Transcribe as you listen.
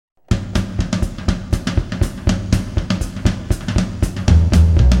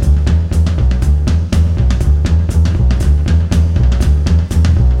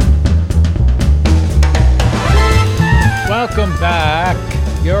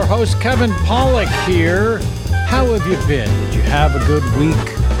host, Kevin Pollak here. How have you been? Did you have a good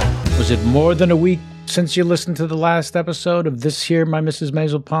week? Was it more than a week since you listened to the last episode of this here, My Mrs.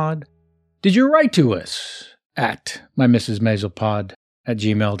 Maisel Pod? Did you write to us at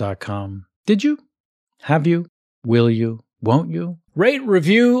mymrsmaiselpod@gmail.com? Did you? Have you? Will you? Won't you? Rate,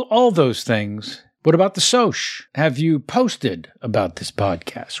 review, all those things. What about the soch? Have you posted about this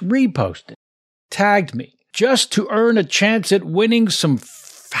podcast? Reposted? Tagged me? Just to earn a chance at winning some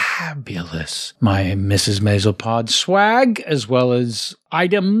fabulous My Mrs. Maisel Pod swag, as well as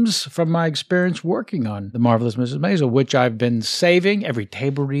items from my experience working on The Marvelous Mrs. Maisel, which I've been saving. Every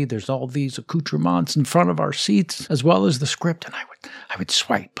table read, there's all these accoutrements in front of our seats, as well as the script, and I would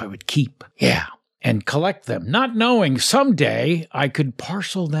swipe, I would keep, and collect them, not knowing someday I could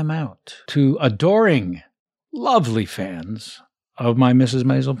parcel them out to adoring, lovely fans of My Mrs.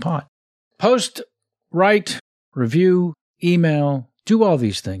 Maisel Pod. Post, write, review, email, do all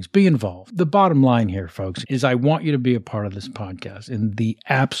these things. Be involved. The bottom line here, folks, is I want you to be a part of this podcast in the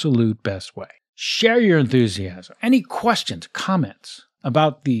absolute best way. Share your enthusiasm. Any questions, comments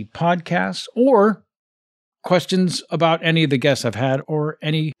about the podcast, or questions about any of the guests I've had, or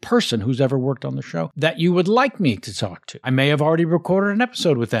any person who's ever worked on the show that you would like me to talk to. I may have already recorded an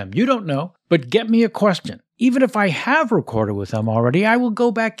episode with them. You don't know, but get me a question. Even if I have recorded with them already, I will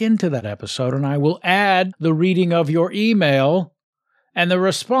go back into that episode and I will add the reading of your email and the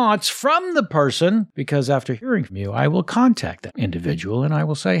response from the person, because after hearing from you, I will contact that individual and I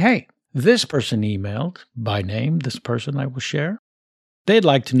will say, hey, this person emailed by name, this person I will share. They'd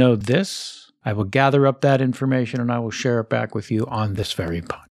like to know this. I will gather up that information and I will share it back with you on this very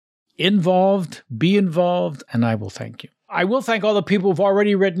pod. Involved, be involved, and I will thank you. I will thank all the people who've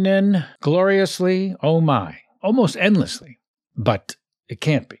already written in gloriously. Oh my, almost endlessly, but it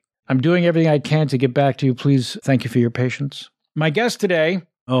can't be. I'm doing everything I can to get back to you. Please, thank you for your patience. My guest today,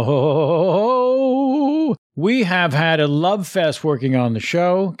 we have had a love fest working on the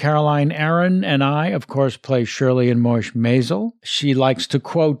show. Caroline Aaron and I, of course, play Shirley and Moish Maisel. She likes to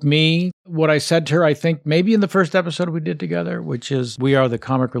quote me what I said to her, I think, maybe in the first episode we did together, which is, we are the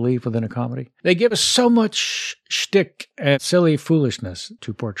comic relief within a comedy. They give us so much shtick and silly foolishness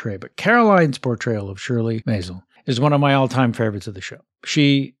to portray, but Caroline's portrayal of Shirley Maisel is one of my all-time favorites of the show.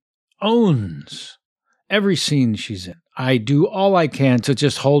 She owns every scene she's in. I do all I can to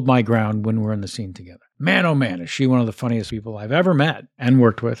just hold my ground when we're in the scene together. Man, oh man, is she one of the funniest people I've ever met and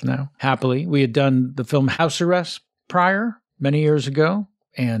worked with now, happily. We had done the film House Arrest prior, many years ago,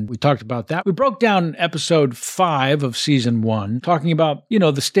 and we talked about that. We broke down episode 5 of season 1, talking about,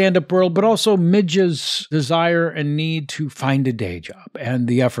 the stand-up world, but also Midge's desire and need to find a day job and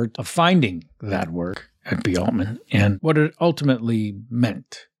the effort of finding that work at B. Altman and what it ultimately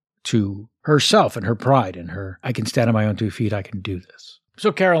meant to herself and her pride and her, I can stand on my own 2 feet, I can do this.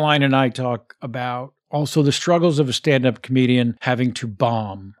 So Caroline and I talk about also the struggles of a stand-up comedian having to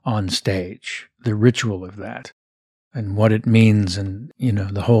bomb on stage, the ritual of that, and what it means, and,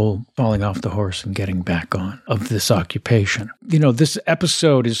 the whole falling off the horse and getting back on of this occupation. This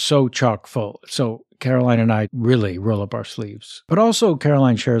episode is so chock full. So Caroline and I really roll up our sleeves. But also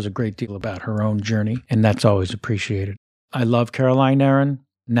Caroline shares a great deal about her own journey, and that's always appreciated. I love Caroline Aaron,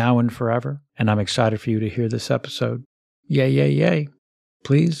 now and forever, and I'm excited for you to hear this episode. Yay, yay, yay.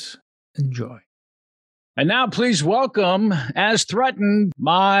 Please enjoy. And now please welcome, as threatened,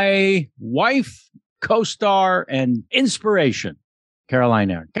 my wife, co-star, and inspiration,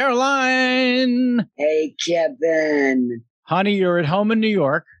 Caroline Aaron. Caroline! Hey, Kevin. Honey, you're at home in New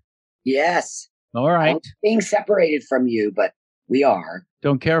York. Yes. All right. I'm being separated from you, but we are.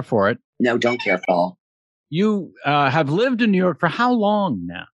 Don't care for it. No, don't care for all. You have lived in New York for how long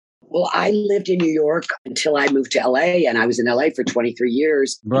now? Well, I lived in New York until I moved to LA, and I was in LA for 23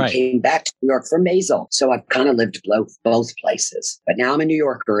 years Right. and came back to New York for Maisel. So I've kind of lived both places, but now I'm a New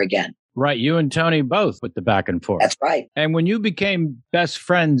Yorker again. Right. You and Tony both with the back and forth. That's right. And when you became best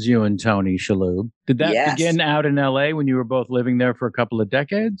friends, you and Tony Shalhoub, did that Yes. begin out in LA when you were both living there for a couple of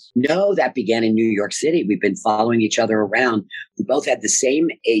decades? No, that began in New York City. We've been following each other around. We both had the same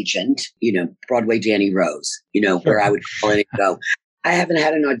agent, Broadway Danny Rose, where I would call and go, I haven't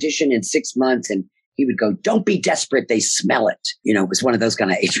had an audition in 6 months. And he would go, don't be desperate. They smell it. It was one of those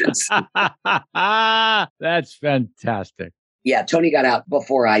kind of agents. That's fantastic. Yeah, Tony got out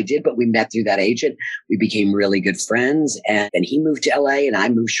before I did, but we met through that agent. We became really good friends. And then he moved to LA and I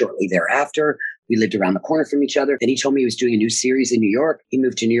moved shortly thereafter. We lived around the corner from each other. Then he told me he was doing a new series in New York. He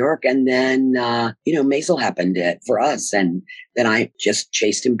moved to New York. And then, Maisel happened for us. And then I just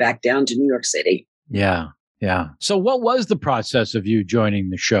chased him back down to New York City. Yeah. So what was the process of you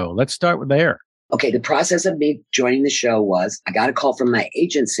joining the show? Let's start with there. Okay, the process of me joining the show was I got a call from my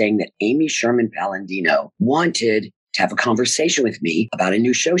agent saying that Amy Sherman Palladino wanted to have a conversation with me about a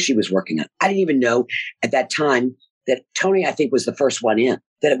new show she was working on. I didn't even know at that time that Tony, I think, was the first one in,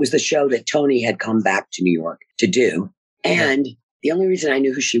 that it was the show that Tony had come back to New York to do. And the only reason I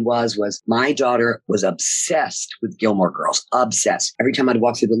knew who she was my daughter was obsessed with Gilmore Girls, obsessed. Every time I'd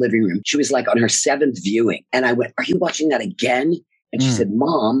walk through the living room, she was like on her 7th viewing. And I went, "Are you watching that again?" And she said,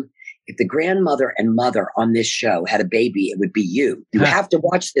 "Mom, if the grandmother and mother on this show had a baby, it would be you. You have to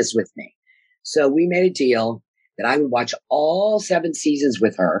watch this with me." So we made a deal that I would watch all 7 seasons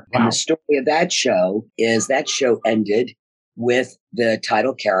with her. Wow. And the story of that show is that show ended with the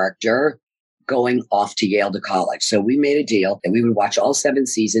title character going off to Yale to college. So we made a deal that we would watch all 7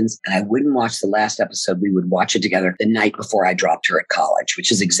 seasons, and I wouldn't watch the last episode. We would watch it together the night before I dropped her at college,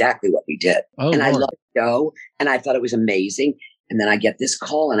 which is exactly what we did. Oh, and Lord. I loved the show, and I thought it was amazing. And then I get this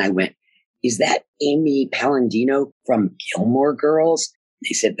call, and I went, "Is that Amy Palladino from Gilmore Girls?"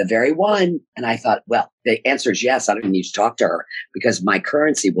 They said, "The very one." And I thought, well, the answer is yes. I don't need to talk to her because my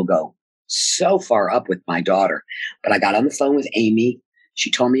currency will go so far up with my daughter. But I got on the phone with Amy. She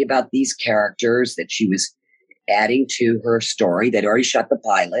told me about these characters that she was adding to her story. They'd already shot the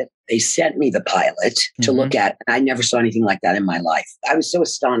pilot. They sent me the pilot to look at. And I never saw anything like that in my life. I was so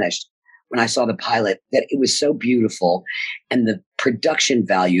astonished when I saw the pilot that it was so beautiful, and the production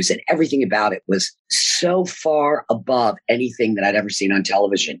values and everything about it was so far above anything that I'd ever seen on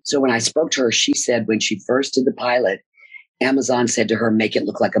television. So when I spoke to her, she said when she first did the pilot, Amazon said to her, "Make it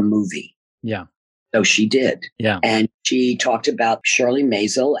look like a movie." Yeah. So she did. Yeah. And she talked about Shirley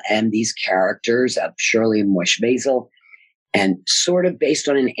Maisel and these characters of Shirley and Mush Maisel, and sort of based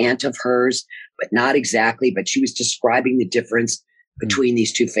on an aunt of hers, but not exactly. But she was describing the difference between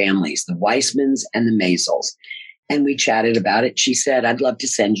these two families, the Weissmans and the Maisels. And we chatted about it. She said, "I'd love to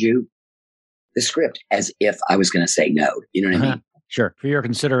send you the script," as if I was going to say no. You know what I mean? Sure. For your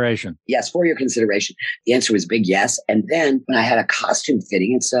consideration. Yes, for your consideration. The answer was big yes. And then when I had a costume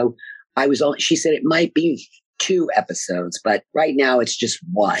fitting, and so she said it might be 2 episodes, but right now it's just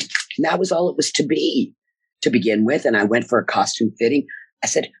 1. And that was all it was to be to begin with. And I went for a costume fitting. I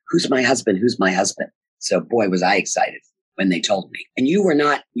said, "Who's my husband? Who's my husband?" So boy, was I excited when they told me. And you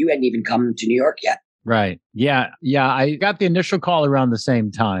hadn't even come to New York yet. Right. Yeah. Yeah. I got the initial call around the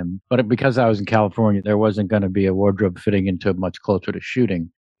same time, but because I was in California, there wasn't going to be a wardrobe fitting until much closer to shooting.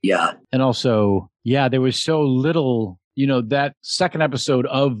 Yeah. And also, there was so little, that second episode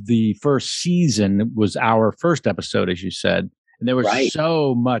of the first season was our first episode, as you said. And there was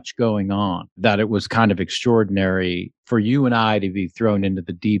so much going on that it was kind of extraordinary for you and I to be thrown into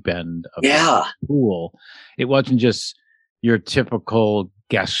the deep end of the pool. It wasn't just your typical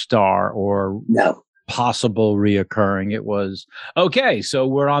guest star or possible reoccurring. It was, okay, so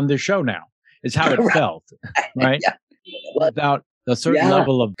we're on the show now. It's how it felt, right? Yeah. Without a certain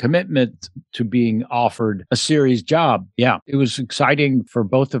level of commitment to being offered a series job. Yeah, it was exciting for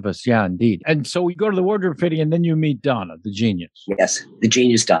both of us. Yeah, indeed. And so we go to the wardrobe fitting, and then you meet Donna, the genius. Yes, the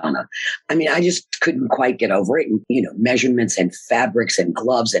genius Donna. I mean, I just couldn't quite get over it. And, measurements and fabrics and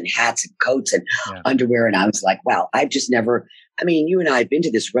gloves and hats and coats and underwear. And I was like, wow, I've just never, you and I have been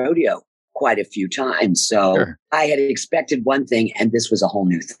to this rodeo quite a few times. So I had expected one thing, and this was a whole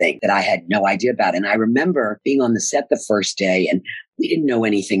new thing that I had no idea about. And I remember being on the set the first day, and we didn't know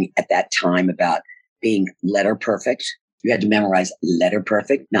anything at that time about being letter perfect. You had to memorize letter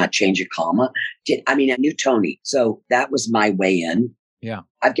perfect, not change a comma. I knew Tony. So that was my way in. Yeah.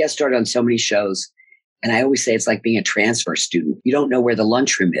 I've guest starred on so many shows. And I always say it's like being a transfer student. You don't know where the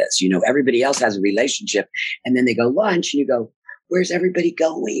lunchroom is. Everybody else has a relationship, and then they go lunch, and you go, "Where's everybody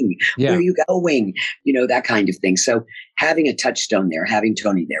going? Where are you going?" That kind of thing. So having a touchstone there, having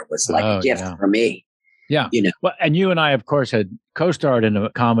Tony there was like a gift for me. Yeah. Well, and you and I, of course, had co-starred in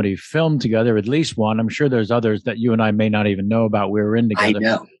a comedy film together, at least one. I'm sure there's others that you and I may not even know about we were in together.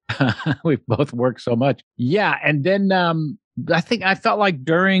 I know. We've both worked so much. Yeah. And then I felt like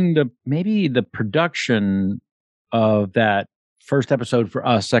during the production of that first episode for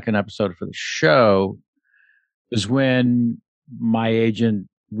us, second episode for the show, was when my agent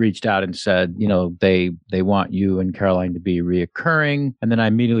reached out and said, they want you and Caroline to be reoccurring. And then I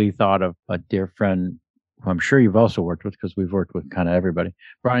immediately thought of a dear friend who I'm sure you've also worked with, because we've worked with kind of everybody,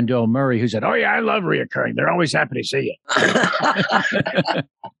 Brian Doyle Murray, who said, "Oh yeah, I love reoccurring. They're always happy to see you."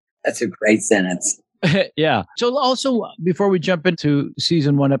 That's a great sentence. Yeah. So also, before we jump into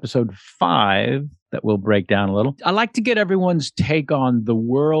season 1, episode 5, that we'll break down a little, I like to get everyone's take on the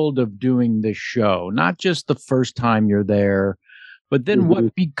world of doing this show, not just the first time you're there, but then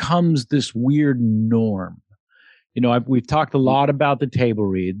what becomes this weird norm. We've talked a lot about the table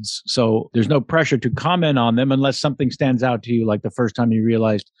reads, so there's no pressure to comment on them unless something stands out to you, like the first time you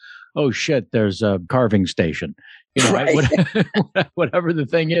realized, oh shit, there's a carving station, Right. whatever the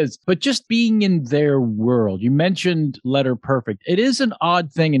thing is. But just being in their world, you mentioned Letter Perfect. It is an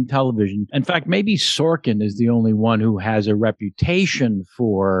odd thing in television. In fact, maybe Sorkin is the only one who has a reputation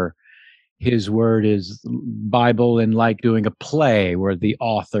for his word is Bible, and like doing a play where the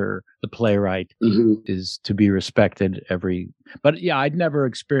author, the playwright, is to be respected but yeah, I'd never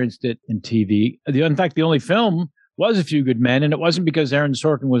experienced it in TV. In fact, the only film was A Few Good Men, and it wasn't because Aaron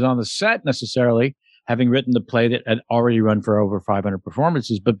Sorkin was on the set necessarily, having written the play that had already run for over 500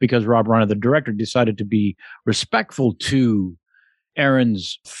 performances, but because Rob Reiner, the director, decided to be respectful to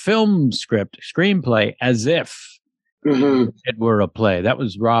Aaron's film screenplay, as if it were a play. That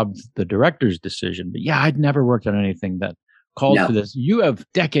was Rob, the director's decision. But yeah, I'd never worked on anything that called for this. You have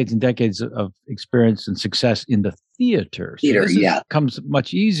decades and decades of experience and success in the theater. So this comes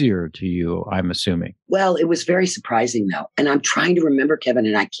much easier to you, I'm assuming. Well, it was very surprising, though. And I'm trying to remember, Kevin,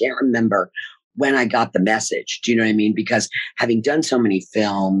 and I can't remember when I got the message. Do you know what I mean? Because having done so many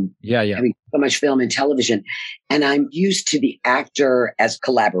having so much film and television, and I'm used to the actor as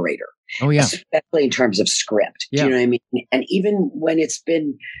collaborator. Oh, yeah. Especially in terms of script. Do you know what I mean? And even when it's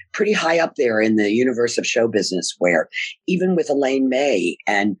been pretty high up there in the universe of show business, where even with Elaine May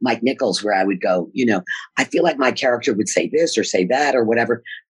and Mike Nichols, where I would go, I feel like my character would say this or say that or whatever.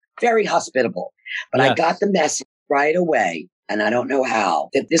 Very hospitable. But I got the message right away, and I don't know how,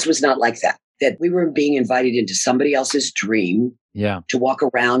 that this was not like that. That we were being invited into somebody else's dream to walk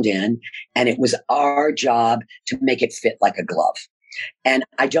around in, and it was our job to make it fit like a glove. And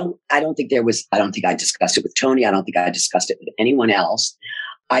I don't think I discussed it with Tony. I don't think I discussed it with anyone else.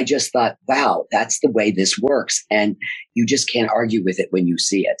 I just thought, wow, that's the way this works. And you just can't argue with it when you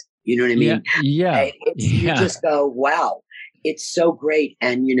see it. You know what I mean? Yeah. You just go, wow, it's so great.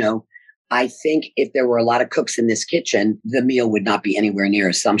 And, I think if there were a lot of cooks in this kitchen, the meal would not be anywhere near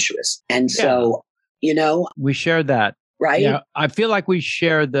as sumptuous. And so, we share that. Right? Yeah. I feel like we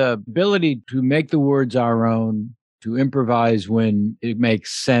share the ability to make the words our own, to improvise when it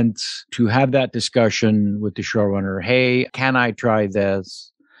makes sense, to have that discussion with the showrunner. Hey, can I try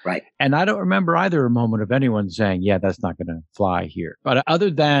this? Right. And I don't remember either a moment of anyone saying, yeah, that's not going to fly here. But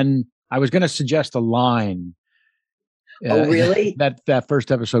other than I was going to suggest a line. Oh, really? That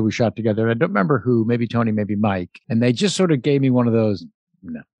first episode we shot together. I don't remember who, maybe Tony, maybe Mike. And they just sort of gave me one of those,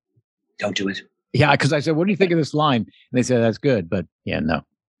 no. Don't do it. Yeah, because I said, what do you think of this line? And they said, that's good. But yeah, no.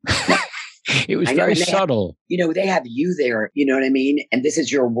 It was very subtle. They have you there, you know what I mean? And this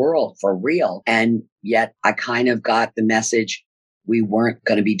is your world for real. And yet I kind of got the message we weren't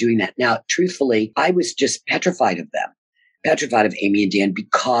going to be doing that. Now, truthfully, I was just petrified of them, petrified of Amy and Dan,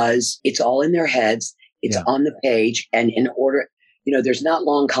 because it's all in their heads. It's on the page. And in order, there's not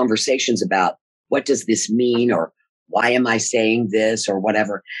long conversations about what does this mean or why am I saying this or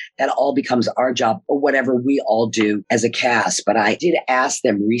whatever. That all becomes our job or whatever we all do as a cast. But I did ask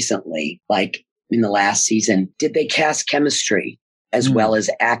them recently, like in the last season, did they cast chemistry as well as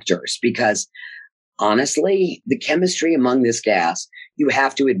actors? Because honestly, the chemistry among this cast, you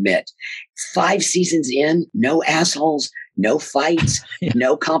have to admit, 5 seasons in, no assholes, no fights,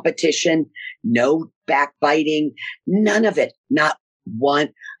 no competition, no backbiting, none of it, not one.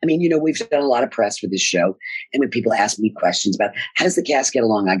 I mean, we've done a lot of press for this show. And when people ask me questions about how does the cast get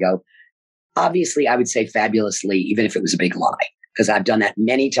along, I go, obviously, I would say fabulously, even if it was a big lie, because I've done that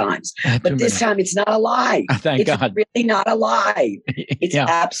many times. But this time it's not a lie. Thank God. It's really not a lie. It's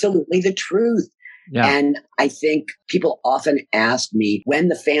absolutely the truth. Yeah. And I think people often ask me, when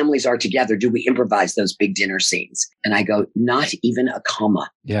the families are together, do we improvise those big dinner scenes? And I go, not even a comma.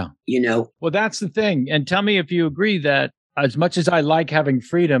 Yeah. Well, that's the thing. And tell me if you agree that as much as I like having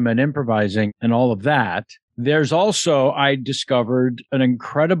freedom and improvising and all of that, there's also, I discovered, an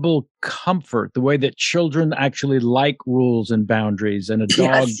incredible comfort, the way that children actually like rules and boundaries, and a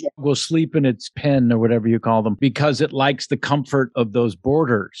dog will sleep in its pen or whatever you call them because it likes the comfort of those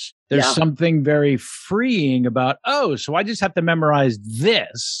borders. There's something very freeing about, so I just have to memorize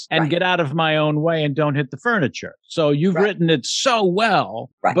this and get out of my own way and don't hit the furniture. So you've written it so well,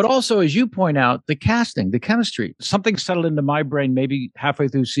 but also, as you point out, the casting, the chemistry, something settled into my brain maybe halfway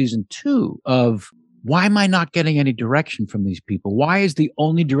through season 2 of, why am I not getting any direction from these people? Why is the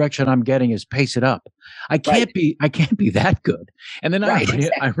only direction I'm getting is pace it up? I can't be that good. And then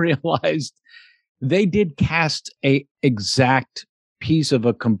I realized they did cast a exact piece of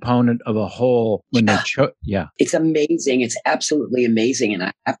a component of a whole when they chose. Yeah. It's amazing. It's absolutely amazing. And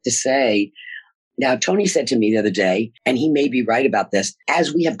I have to say, now, Tony said to me the other day, and he may be right about this,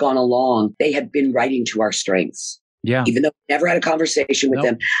 as we have gone along, they have been writing to our strengths. Yeah. Even though I never had a conversation with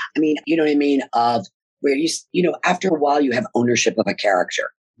them. I mean, you know what I mean? Of where after a while you have ownership of a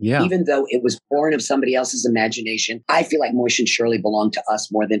character. Yeah. Even though it was born of somebody else's imagination, I feel like Moish and Shirley belong to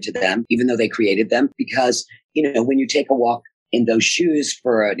us more than to them, even though they created them. Because, when you take a walk in those shoes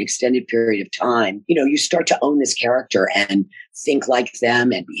for an extended period of time, you start to own this character and think like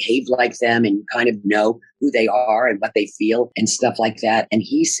them and behave like them. And you kind of know who they are and what they feel and stuff like that. And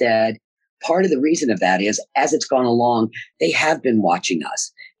he said, part of the reason of that is as it's gone along, they have been watching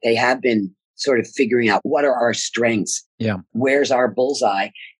us. They have been sort of figuring out what are our strengths. Yeah. Where's our bullseye,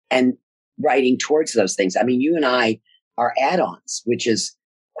 and writing towards those things. I mean, you and I are add-ons, which is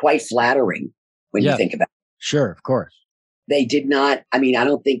quite flattering when you think about it. Sure, of course. They did not, I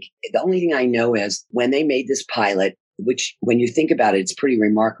don't think, the only thing I know is when they made this pilot, which when you think about it, it's pretty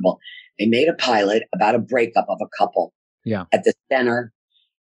remarkable. They made a pilot about a breakup of a couple at the center.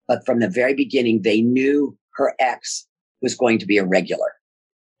 But from the very beginning, they knew her ex was going to be a regular.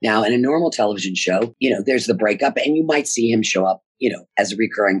 Now, in a normal television show, there's the breakup and you might see him show up, as a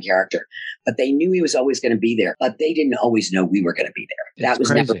recurring character. But they knew he was always going to be there. But they didn't always know we were going to be there. That was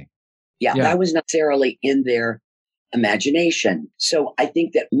crazy. That was not necessarily in their imagination. So I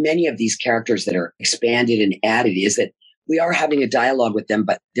think that many of these characters that are expanded and added is that we are having a dialogue with them,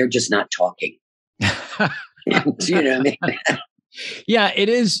 but they're just not talking. Do you know what I mean? Yeah, it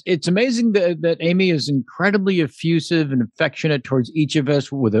is. It's amazing that Amy is incredibly effusive and affectionate towards each of us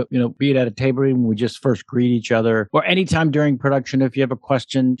with be it at a table when we just first greet each other or anytime during production. If you have a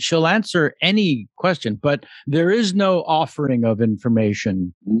question, she'll answer any question, but there is no offering of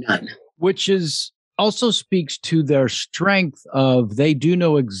information. None. Which is also speaks to their strength of they do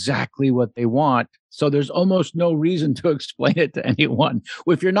know exactly what they want. So there's almost no reason to explain it to anyone.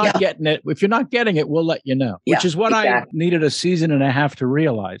 If you're not getting it, we'll let you know, which is what I needed a season and a half to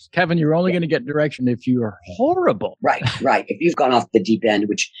realize. Kevin, you're only going to get direction if you are horrible. Right. If you've gone off the deep end,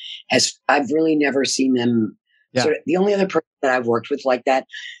 I've really never seen them. Yeah. So the only other person that I've worked with like that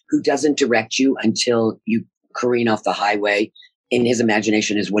who doesn't direct you until you careen off the highway in his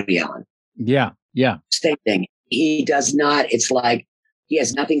imagination is Woody Allen. Yeah. Same thing. He does not. It's like he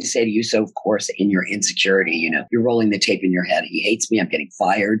has nothing to say to you. So, of course, in your insecurity, you're rolling the tape in your head. He hates me. I'm getting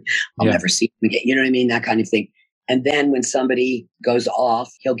fired. I'll never see him again. You know what I mean? That kind of thing. And then when somebody goes off,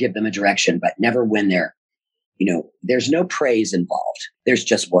 he'll give them a direction, but never when there's no praise involved. There's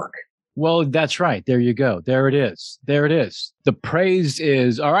just work. Well, that's right. There you go. There it is. The praise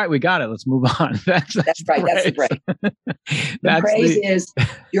is, all right, we got it. Let's move on. That's right. That's the praise. The praise is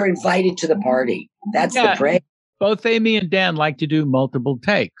you're invited to the party. That's the praise. Both Amy and Dan like to do multiple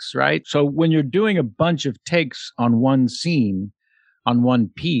takes, right? So when you're doing a bunch of takes on one scene, on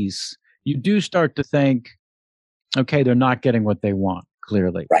one piece, you do start to think, okay, they're not getting what they want,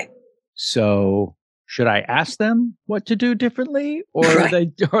 clearly. Right. So should I ask them what to do differently? Or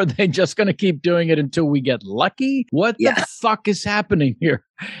are they just going to keep doing it until we get lucky? What the fuck is happening here?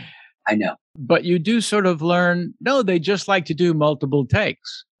 I know. But you do sort of learn, no, they just like to do multiple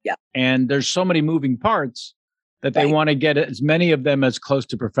takes. Yeah. And there's so many moving parts that they want to get as many of them as close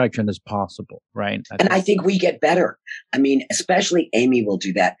to perfection as possible, right? I think we get better. I mean, especially Amy will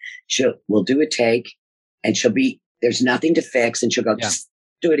do that. We'll do a take and there's nothing to fix and she'll go, just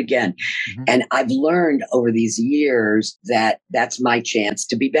do it again. Mm-hmm. And I've learned over these years that that's my chance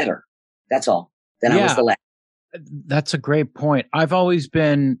to be better. That's all. Then I was the last. That's a great point. I've always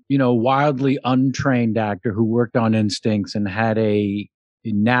been, wildly untrained actor who worked on instincts and had a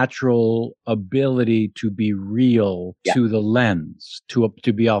natural ability to be real to the lens, to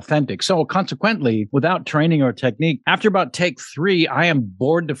be authentic. So consequently, without training or technique, after about take 3, I am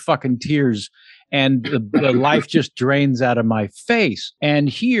bored to fucking tears and the life just drains out of my face. And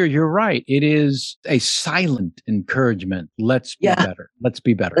here, you're right. It is a silent encouragement. Let's be better. Let's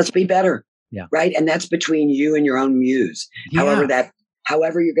be better. Let's be better. Yeah. Right. And that's between you and your own muse.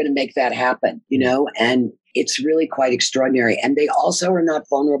 However you're going to make that happen, and it's really quite extraordinary. And they also are not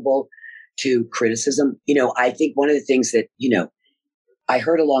vulnerable to criticism. I think one of the things that, I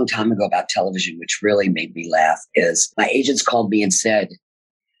heard a long time ago about television, which really made me laugh, is my agents called me and said,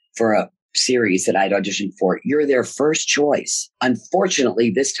 for a series that I'd auditioned for, you're their first choice. Unfortunately,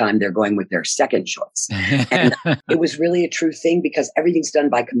 this time they're going with their second choice. And it was really a true thing because everything's done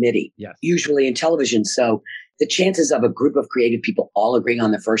by committee, usually in television. So the chances of a group of creative people all agreeing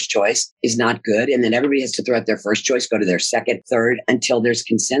on the first choice is not good. And then everybody has to throw out their first choice, go to their second, third, until there's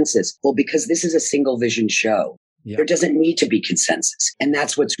consensus. Well, because this is a single vision show, there doesn't need to be consensus. And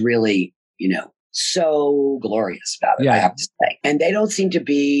that's what's really, so glorious about it, I have to say. And they don't seem to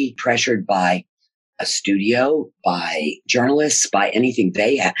be pressured by a studio, by journalists, by anything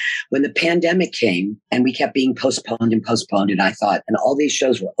they had. When the pandemic came and we kept being postponed, and I thought, and all these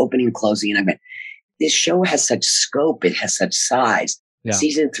shows were opening and closing, and I went, this show has such scope. It has such size. Yeah.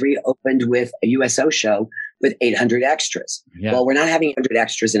 Season 3 opened with a USO show with 800 extras. Yeah. Well, we're not having 800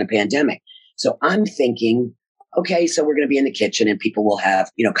 extras in a pandemic. So I'm thinking, okay, so we're going to be in the kitchen and people will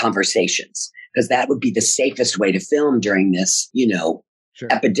have, conversations, because that would be the safest way to film during this, sure,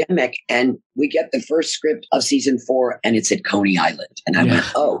 epidemic. And we get the first script of season 4 and it's at Coney Island. And I went,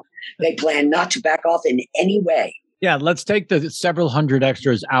 oh, they plan not to back off in any way. Yeah, let's take the several hundred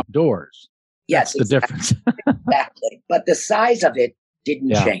extras outdoors. Yes, that's the difference. Exactly. But the size of it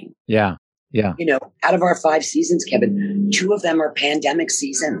didn't change. Yeah. Yeah. Out of our 5 seasons, Kevin, 2 of them are pandemic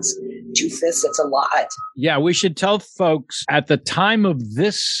seasons. 2/5, that's a lot. Yeah, we should tell folks at the time of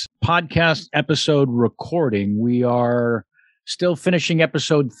this podcast episode recording, we are still finishing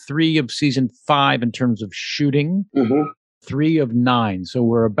episode 3 of season 5 in terms of shooting. Mm-hmm. 3 of 9. So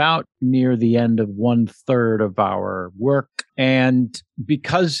we're about near the end of 1/3 of our work. And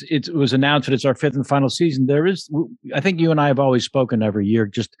because it was announced that it's our 5th and final season, I think you and I have always spoken every year,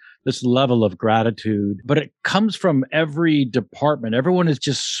 just this level of gratitude, but it comes from every department. Everyone is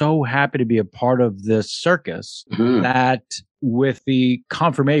just so happy to be a part of this circus that with the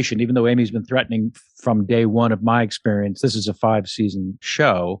confirmation, even though Amy's been threatening from day one of my experience, this is a 5-season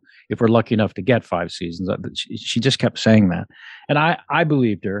show. If we're lucky enough to get 5 seasons, she just kept saying that. And I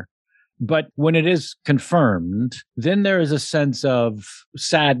believed her. But when it is confirmed, then there is a sense of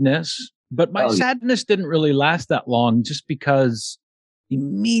sadness. But my sadness didn't really last that long, just because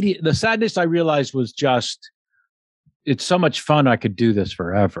the sadness I realized was just, it's so much fun. I could do this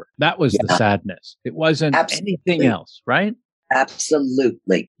forever. That was the sadness. It wasn't anything else, right?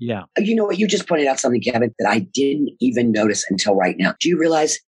 Absolutely. Yeah. You know what? You just pointed out something, Kevin, that I didn't even notice until right now. Do you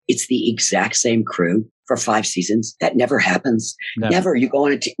realize it's the exact same crew for 5 seasons? That never happens. Never. You go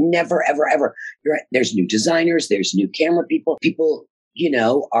on it. Never, ever, ever. There's new designers. There's new camera people. People,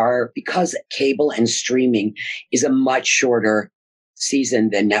 because cable and streaming is a much shorter season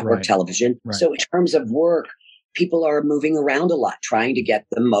than network television. Right. So in terms of work, people are moving around a lot, trying to get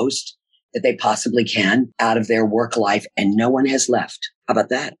the most that they possibly can out of their work life, and no one has left. How about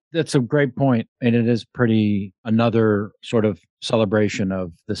that? That's a great point. And it is another sort of celebration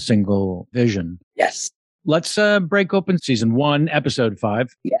of the single vision. Yes. Let's break open season 1, episode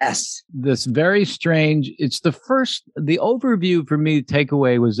 5. Yes. This very strange, the overview for me,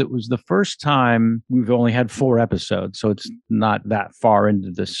 takeaway was it was the first time we've only had 4 episodes. So it's not that far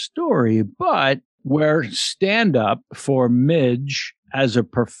into the story, but where stand-up for Midge as a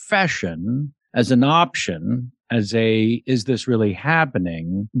profession, as an option, is this really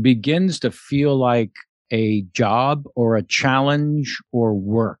happening, begins to feel like a job or a challenge or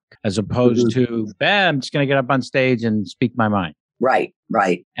work, as opposed to, bam, I'm just going to get up on stage and speak my mind. Right.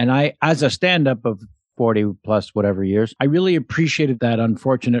 And I, as a stand-up of 40 plus whatever years, I really appreciated that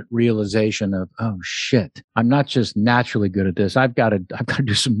unfortunate realization of, oh shit, I'm not just naturally good at this. I've got to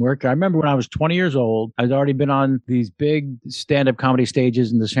do some work. I remember when I was 20 years old, I'd already been on these big stand-up comedy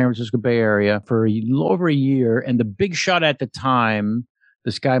stages in the San Francisco Bay Area for a little over a year. And the big shot at the time,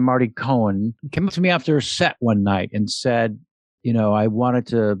 this guy, Marty Cohen, came up to me after a set one night and said, I wanted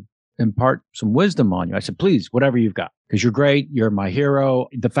to impart some wisdom on you. I said, please, whatever you've got, because you're great. You're my hero.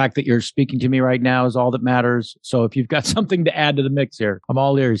 The fact that you're speaking to me right now is all that matters. So if you've got something to add to the mix here, I'm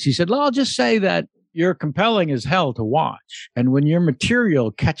all ears. He said, well, I'll just say that you're compelling as hell to watch. And when your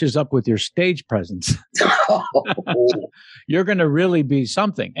material catches up with your stage presence, you're going to really be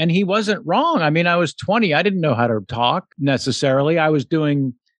something. And he wasn't wrong. I mean, I was 20. I didn't know how to talk necessarily. I was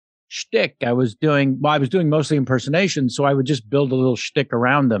doing shtick. I was doing mostly impersonation. So I would just build a little shtick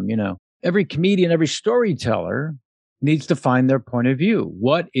around them. Every comedian, every storyteller needs to find their point of view.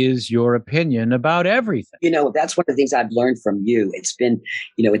 What is your opinion about everything? That's one of the things I've learned from you. It's been,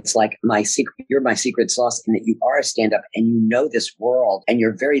 it's like you're my secret sauce in that you are a stand-up and you know this world and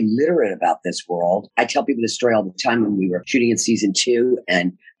you're very literate about this world. I tell people this story all the time when we were shooting in season 2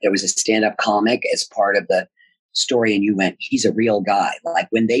 and there was a stand-up comic as part of the story and you went, he's a real guy. Like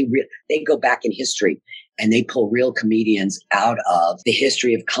when they go back in history and they pull real comedians out of the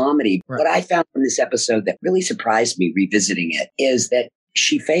history of comedy. Right. What I found from this episode that really surprised me revisiting it is that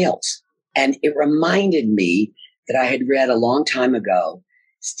she fails. And it reminded me that I had read a long time ago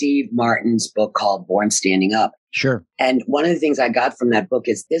Steve Martin's book called Born Standing Up. Sure. And one of the things I got from that book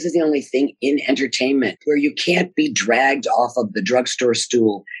is this is the only thing in entertainment where you can't be dragged off of the drugstore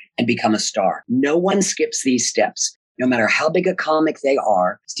stool and become a star. No one skips these steps, no matter how big a comic they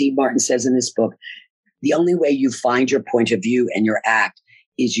are. Steve Martin says in this book, the only way you find your point of view and your act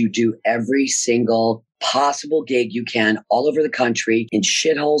is you do every single possible gig you can all over the country in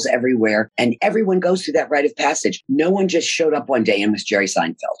shitholes everywhere. And everyone goes through that rite of passage. No one just showed up one day and was Jerry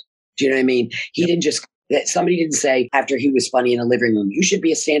Seinfeld. Do you know what I mean? He didn't just, somebody didn't say after he was funny in a living room, you should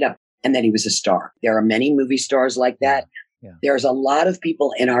be a stand-up. And then he was a star. There are many movie stars like that. Yeah. There's a lot of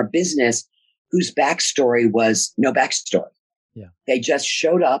people in our business whose backstory was no backstory. Yeah. They just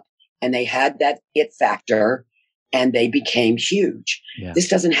showed up and they had that it factor and they became huge. Yeah. This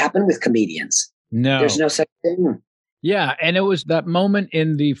doesn't happen with comedians. No. There's no such thing. Yeah. And it was that moment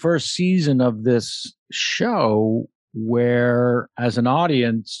in the first season of this show where, as an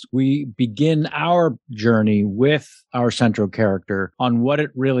audience, we begin our journey with our central character on what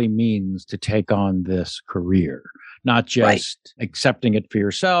it really means to take on this career, not just accepting it for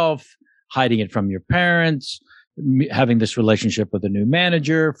yourself, hiding it from your parents, having this relationship with a new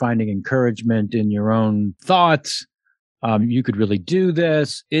manager, finding encouragement in your own thoughts. You could really do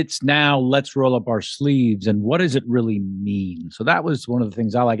this. It's now, let's roll up our sleeves. And what does it really mean? So that was one of the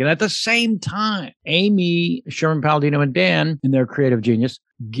things I like. And at the same time, Amy, Sherman Palladino, and Dan, in their creative genius,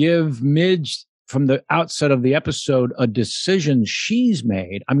 give Midge from the outset of the episode a decision she's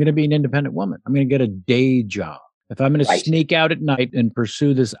made. I'm going to be an independent woman. I'm going to get a day job. If I'm going to sneak out at night and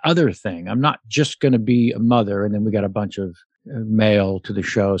pursue this other thing, I'm not just going to be a mother. And then we got a bunch of mail to the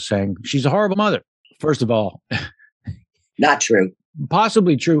show saying she's a horrible mother. First of all, not true.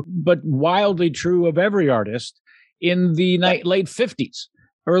 Possibly true, but wildly true of every artist in the late 50s,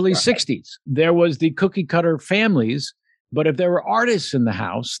 early 60s. There was the cookie cutter families, but if there were artists in the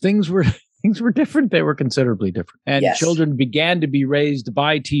house, things were different. They were considerably different. And children began to be raised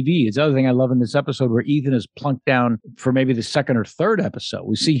by TV. It's the other thing I love in this episode where Ethan is plunked down for maybe the second or third episode.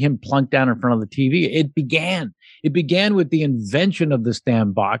 We see him plunked down in front of the TV. It began with the invention of this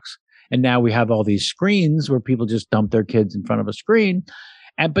damn box. And now we have all these screens where people just dump their kids in front of a screen.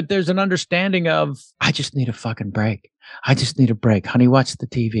 But there's an understanding of, I just need a fucking break. I just need a break. Honey, watch the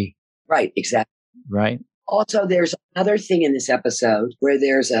TV. Right, exactly. Right. Also, there's another thing in this episode where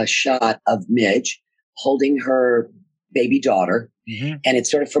there's a shot of Midge holding her baby daughter. Mm-hmm. And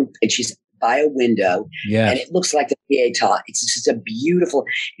it's sort of and she's by a window. Yeah. And it looks like the PA taught. It's just a beautiful,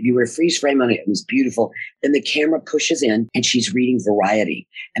 if you were to freeze frame on it, it was beautiful. Then the camera pushes in and she's reading Variety.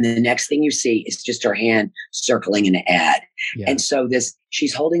 And then the next thing you see is just her hand circling an ad. Yeah. And so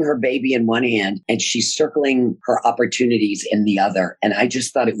she's holding her baby in one hand and she's circling her opportunities in the other. And I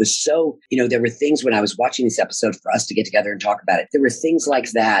just thought it was so, there were things when I was watching this episode for us to get together and talk about it. There were things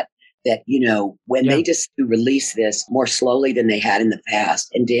like that, when they just release this more slowly than they had in the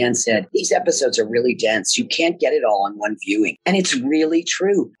past. And Dan said, these episodes are really dense. You can't get it all on one viewing. And it's really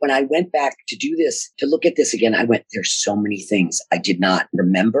true. When I went back to do this, to look at this again, I went, there's so many things I did not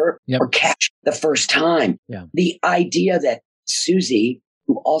remember or catch the first time. Yeah. The idea that Susie,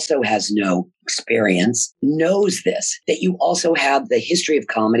 who also has no experience, knows this, that you also have the history of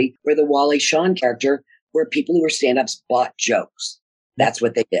comedy where the Wally Shawn character, where people who were stand-ups bought jokes. That's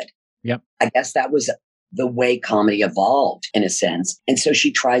what they did. Yep. I guess that was the way comedy evolved in a sense. And so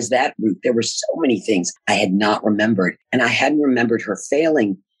she tries that route. There were so many things I had not remembered, and I hadn't remembered her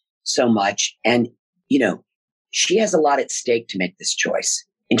failing so much. And, she has a lot at stake to make this choice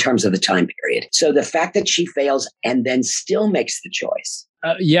in terms of the time period. So the fact that she fails and then still makes the choice.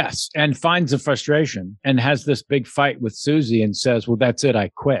 Yes. And finds the frustration and has this big fight with Susie and says, well, that's it.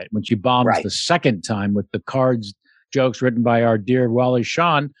 I quit. When she bombs the second time with the cards, jokes written by our dear Wally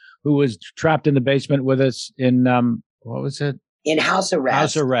Shawn, who was trapped in the basement with us in, what was it? In house arrest.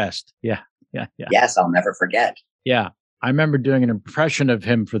 House arrest. Yeah. Yes, I'll never forget. Yeah. I remember doing an impression of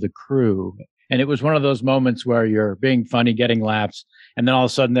him for the crew. And it was one of those moments where you're being funny, getting laughs. And then all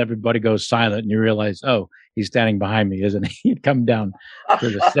of a sudden everybody goes silent and you realize, oh, he's standing behind me, isn't he? He'd come down to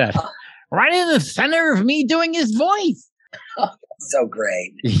the set. Right in the center of me doing his voice. So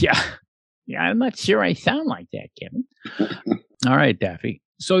great. Yeah. Yeah, I'm not sure I sound like that, Kevin. All right, Daffy.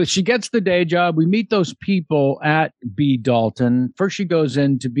 So she gets the day job. We meet those people at B. Dalton. First, she goes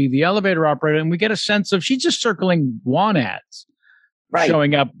in to be the elevator operator, and we get a sense of she's just circling want ads. Right.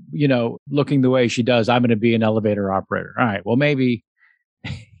 Showing up, looking the way she does. I'm going to be an elevator operator. All right. Well, maybe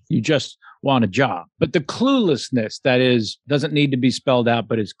you just want a job. But the cluelessness doesn't need to be spelled out,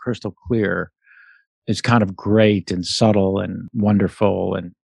 but is crystal clear, is kind of great and subtle and wonderful.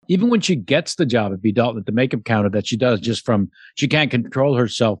 And even when she gets the job at B. Dalton at the makeup counter that she does she can't control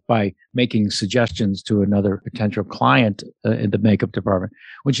herself by making suggestions to another potential client in the makeup department.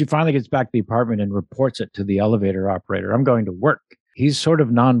 When she finally gets back to the apartment and reports it to the elevator operator, I'm going to work. He's sort of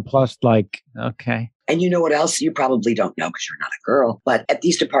nonplussed, like, okay. And you know what else? You probably don't know because you're not a girl. But at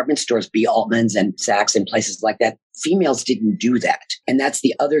these department stores, B. Altman's and Saks and places like that, females didn't do that. And that's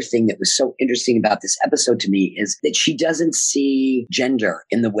the other thing that was so interesting about this episode to me is that she doesn't see gender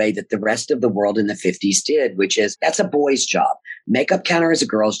in the way that the rest of the world in the 50s did, which is that's a boy's job. Makeup counter is a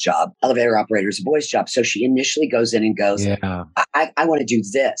girl's job. Elevator operator is a boy's job. So she initially goes in and goes, I want to do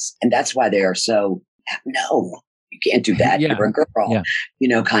this. And that's why they are so, no, you can't do that. You're a girl,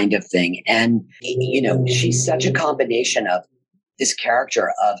 kind of thing. And, she's such a combination of this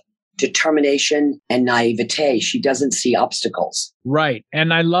character of determination and naivete. She doesn't see obstacles. Right.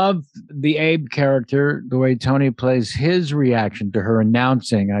 And I love the Abe character, the way Tony plays his reaction to her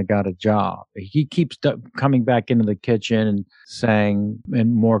announcing, I got a job. He keeps coming back into the kitchen and saying,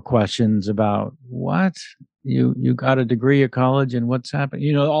 and more questions about what? You got a degree at college and what's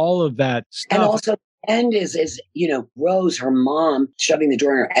happening? All of that stuff. And also, is Rose, her mom, shoving the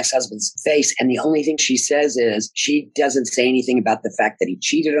door in her ex-husband's face. And the only thing she says is she doesn't say anything about the fact that he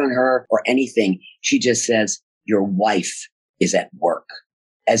cheated on her or anything. She just says, your wife is at work.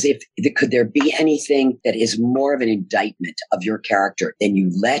 As if could there be anything that is more of an indictment of your character than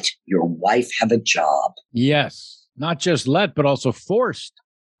you let your wife have a job? Yes. Not just let, but also forced.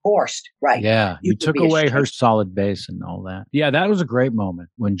 Forced, right. Yeah, you took away her solid base and all that. Yeah, that was a great moment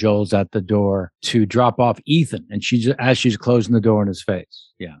when Joel's at the door to drop off Ethan, and as she's closing the door in his face.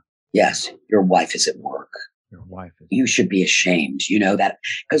 Yeah. Yes, your wife is at work. Your wife is. You should be ashamed, that,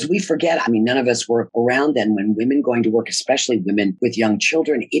 because we forget, none of us were around then when women going to work, especially women with young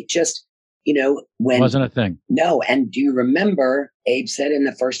children, it just, when... Wasn't a thing. No, and do you remember Abe said in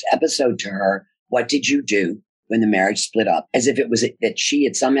the first episode to her, what did you do when the marriage split up, as if it was that she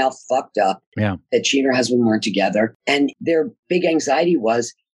had somehow fucked up, that she and her husband weren't together. And their big anxiety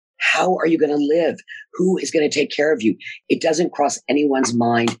was, how are you going to live? Who is going to take care of you? It doesn't cross anyone's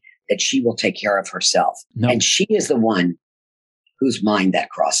mind that she will take care of herself. No. And she is the one whose mind that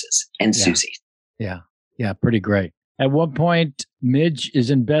crosses, and Susie. Yeah, pretty great. At one point, Midge is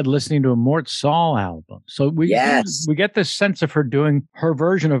in bed listening to a Mort Saul album. So we get this sense of her doing her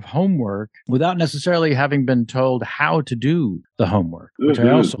version of homework without necessarily having been told how to do the homework, which I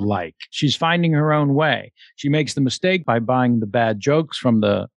also like. She's finding her own way. She makes the mistake by buying the bad jokes from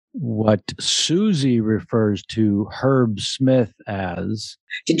what Susie refers to Herb Smith as.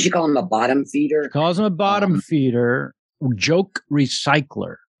 Didn't she call him a bottom feeder? She calls him a bottom feeder, joke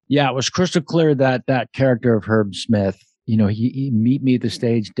recycler. Yeah, it was crystal clear that character of Herb Smith, he meet me at the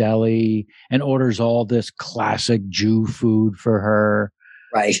Stage Deli and orders all this classic Jew food for her.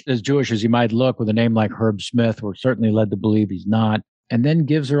 Right. As Jewish as he might look with a name like Herb Smith, we're certainly led to believe he's not. And then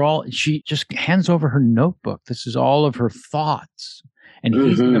gives her she just hands over her notebook. This is all of her thoughts. And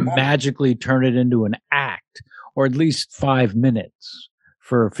he's going to magically turn it into an act, or at least 5 minutes.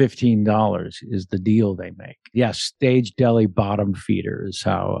 For $15 is the deal they make. Yeah, Stage Deli bottom feeder is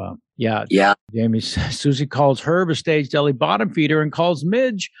how, Jamie says, Susie calls Herb a Stage Deli bottom feeder and calls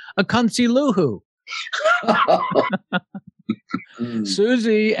Midge a cunsy loohoo.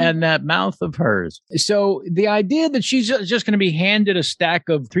 Susie and that mouth of hers. So the idea that she's just going to be handed a stack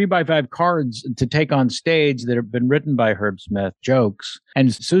of 3x5 cards to take on stage that have been written by Herb Smith, jokes,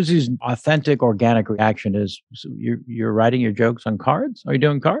 and Susie's authentic, organic reaction is, so you're writing your jokes on cards? Are you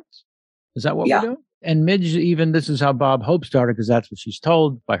doing cards? Is that what we're doing? And Midge, even this is how Bob Hope started, because that's what she's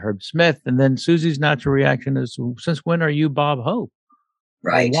told by Herb Smith. And then Susie's natural reaction is, since when are you Bob Hope?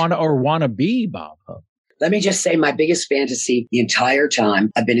 Right. Or want to be Bob Hope? Let me just say my biggest fantasy the entire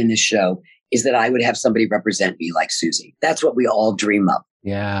time I've been in this show is that I would have somebody represent me like Susie. That's what we all dream of.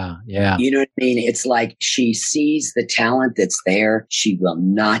 Yeah. You know what I mean? It's like she sees the talent that's there. She will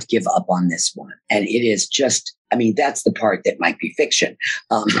not give up on this one. And it is just, that's the part that might be fiction.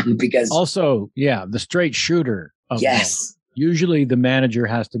 Because also, the straight shooter. Yes. Usually the manager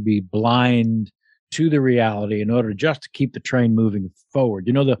has to be blind to the reality in order just to keep the train moving forward.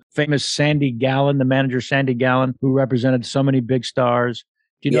 The famous Sandy Gallen, the manager Sandy Gallen, who represented so many big stars.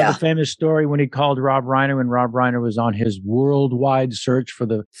 Do you know the famous story when he called Rob Reiner when Rob Reiner was on his worldwide search for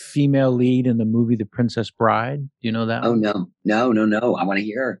the female lead in the movie The Princess Bride? Do you know that? Oh, no. I want to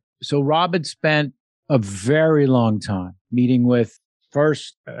hear. So Rob had spent a very long time meeting with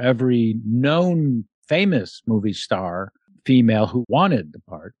first every known famous movie star, female who wanted the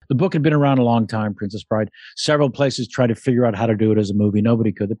part. The book had been around a long time, Princess Bride. Several places tried to figure out how to do it as a movie.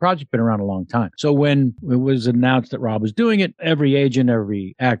 Nobody could. The project had been around a long time. So when it was announced that Rob was doing it, every agent,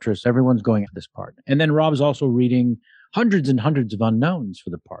 every actress, everyone's going for this part. And then Rob's also reading hundreds and hundreds of unknowns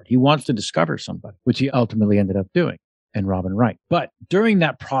for the part. He wants to discover somebody, which he ultimately ended up doing. And Robin Wright. But during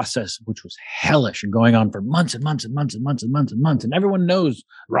that process, which was hellish and going on for months and months and months and months and months and months, and everyone knows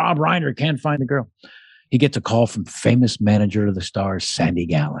Rob Reiner can't find the girl. he gets a call from famous manager of the Stars, Sandy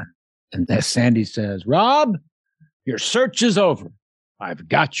Gallen. And that Sandy says, Rob, your search is over. I've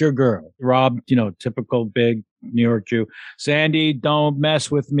got your girl. Rob, typical big New York Jew. Sandy, don't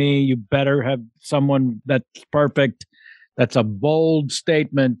mess with me. You better have someone that's perfect. That's a bold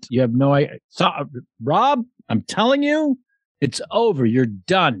statement. You have no idea. So, Rob, I'm telling you, it's over. You're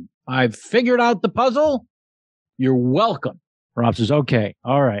done. I've figured out the puzzle. You're welcome. Rob says, okay,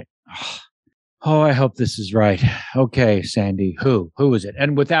 all right. Oh, I hope this is right. Okay, Sandy, who is it?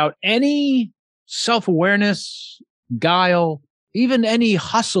 And without any self-awareness, guile, even any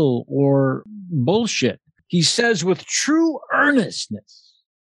hustle or bullshit, he says with true earnestness,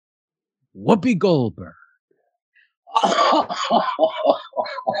 Whoopi Goldberg.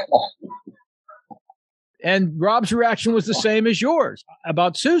 And Rob's reaction was the same as yours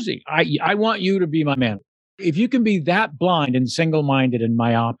about Susie. I want you to be my man. If you can be that blind and single-minded and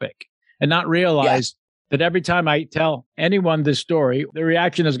myopic and not realize that every time I tell anyone this story, the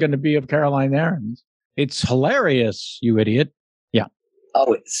reaction is going to be of Caroline Ahrens. It's hilarious, you idiot. Yeah.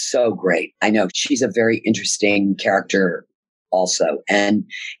 Oh, it's so great. I know she's a very interesting character also. And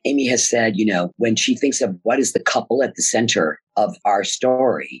Amy has said, when she thinks of what is the couple at the center of our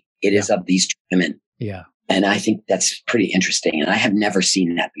story, it is of these two women. Yeah. And I think that's pretty interesting. And I have never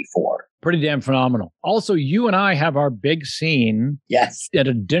seen that before. Pretty damn phenomenal. Also, you and I have our big scene at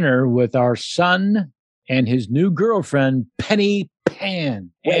a dinner with our son and his new girlfriend, Penny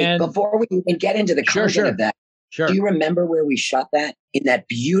Pan. Wait, before we even get into the content of that, do you remember where we shot that? In that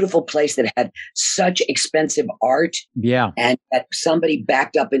beautiful place that had such expensive art. Yeah. And that somebody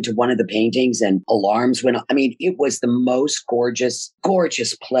backed up into one of the paintings and alarms went off. I mean, it was the most gorgeous,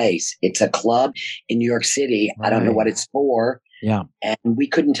 gorgeous place. It's a club in New York City. Right. I don't know what it's for. Yeah. And we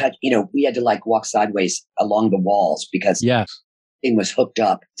couldn't touch, we had to walk sideways along the walls because the thing was hooked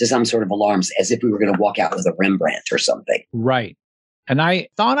up to some sort of alarms as if we were going to walk out with a Rembrandt or something. Right. And I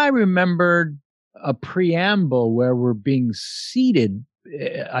thought I remembered a preamble where we're being seated.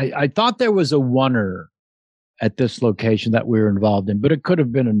 I thought there was a oneer at this location that we were involved in, but it could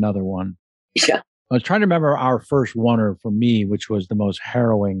have been another one. Yeah. I was trying to remember our first oneer for me, which was the most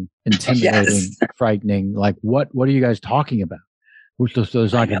harrowing, intimidating, frightening. Like, what are you guys talking about?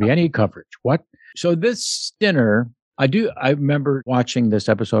 There's not going to be any coverage. What? So this dinner, I remember watching this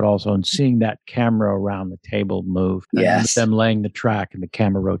episode also and seeing that camera around the table move. Yes. Them laying the track and the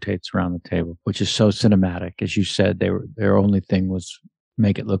camera rotates around the table, which is so cinematic. As you said, their only thing was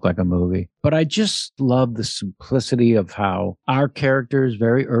make it look like a movie. But I just love the simplicity of how our characters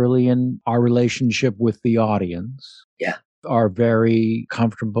very early in our relationship with the audience are very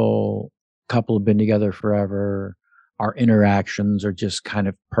comfortable. Couple have been together forever. Our interactions are just kind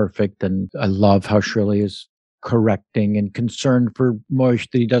of perfect. And I love how Shirley is correcting and concerned for Moish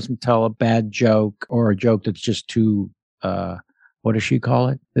that he doesn't tell a bad joke or a joke that's just too, what does she call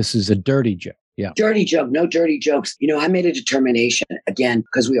it? This is a dirty joke. Yeah. Dirty joke. No dirty jokes. I made a determination again,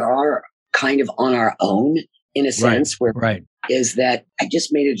 because we are kind of on our own in a sense is that I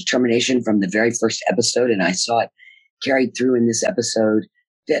just made a determination from the very first episode, and I saw it carried through in this episode,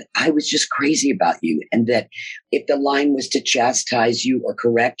 that I was just crazy about you. And that if the line was to chastise you or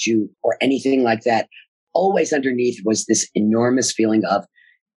correct you or anything like that, always underneath was this enormous feeling of,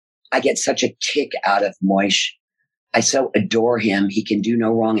 I get such a kick out of Moish. I so adore him. He can do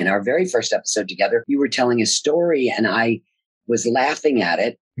no wrong. In our very first episode together, you were telling a story and I was laughing at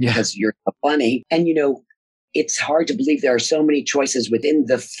it because you're so funny. And, it's hard to believe there are so many choices within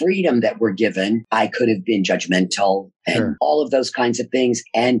the freedom that we're given. I could have been judgmental and all of those kinds of things.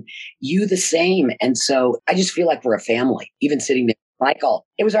 And you the same. And so I just feel like we're a family, even sitting there. Michael,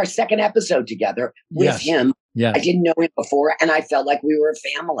 it was our second episode together with him. Yes. I didn't know him before, and I felt like we were a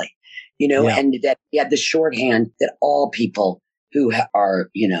family, and that we had the shorthand that all people who are,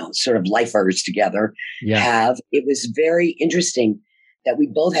 sort of lifers together have. It was very interesting that we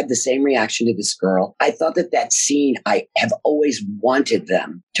both had the same reaction to this girl. I thought that scene, I have always wanted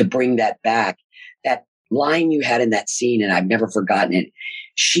them to bring that back. That line you had in that scene, and I've never forgotten it.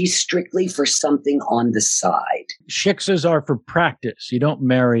 She's strictly for something on the side. Shiksas are for practice. You don't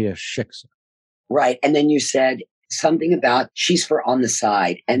marry a shiksa. Right. And then you said something about she's for on the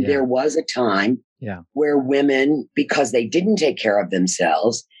side. And there was a time where women, because they didn't take care of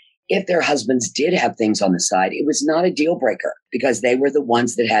themselves, if their husbands did have things on the side, it was not a deal breaker because they were the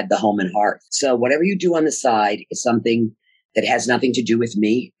ones that had the home and hearth. So whatever you do on the side is something that has nothing to do with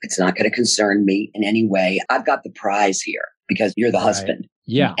me. It's not going to concern me in any way. I've got the prize here because you're the husband.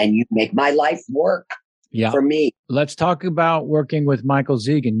 Yeah. And you make my life work for me. Let's talk about working with Michael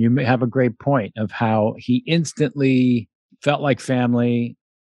Zegan. You have a great point of how he instantly felt like family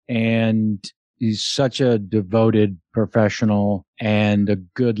and he's such a devoted professional and a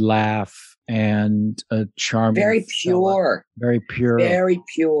good laugh and a charming, very pure, very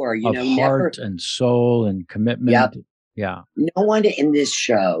pure, you know, heart and soul and commitment. Yep. Yeah. No one in this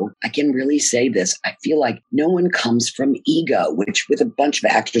show, I can really say this, I feel like no one comes from ego, which with a bunch of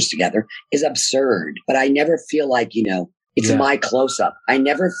actors together is absurd. But I never feel like, you know, it's my close-up. I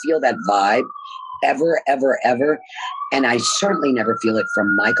never feel that vibe ever, ever, ever. And I certainly never feel it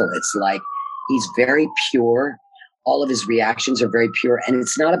from Michael. It's like he's very pure. All of his reactions are very pure. And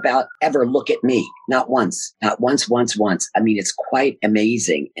it's not about ever look at me. Not once. Not once. I mean, it's quite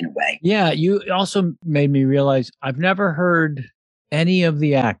amazing in a way. Yeah. You also made me realize I've never heard any of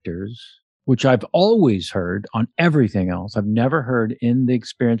the actors, which I've always heard on everything else. I've never heard in the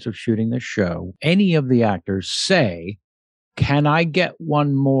experience of shooting this show, any of the actors say, can I get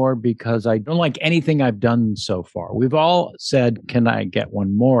one more because I don't like anything I've done so far? We've all said, can I get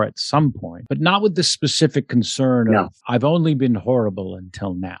one more at some point, but not with the specific concern of I've only been horrible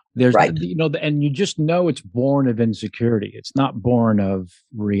until now. There's, you know, and you just know it's born of insecurity. It's not born of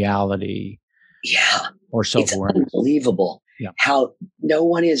reality. Yeah. Or self-awareness. It's unbelievable how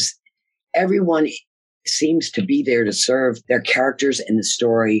everyone seems to be there to serve their characters in the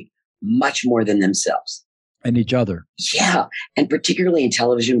story much more than themselves. And each other. Yeah. And particularly in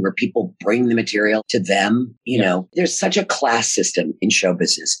television where people bring the material to them, you know, there's such a class system in show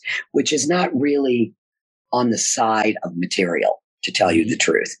business, which is not really on the side of material, to tell you the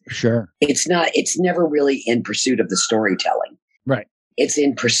truth. Sure. It's never really in pursuit of the storytelling. Right. It's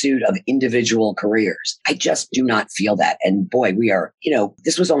in pursuit of individual careers. I just do not feel that. And boy, we are, you know,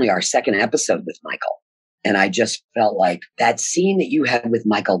 this was only our second episode with Michael. And I just felt like that scene that you had with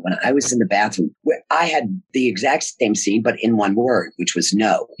Michael when I was in the bathroom, where I had the exact same scene, but in one word, which was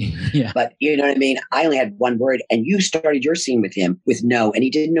no. Yeah. But you know what I mean? I only had one word and you started your scene with him with no, and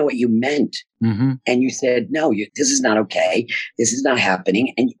he didn't know what you meant. Mm-hmm. And you said, no, this is not okay. This is not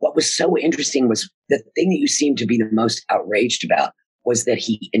happening. And what was so interesting was the thing that you seemed to be the most outraged about was that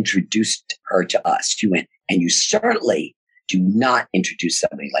he introduced her to us. You went, and you certainly do not introduce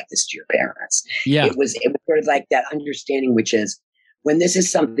somebody like this to your parents. Yeah. It was sort of like that understanding, which is when this is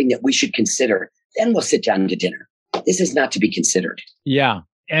something that we should consider, then we'll sit down to dinner. This is not to be considered. Yeah.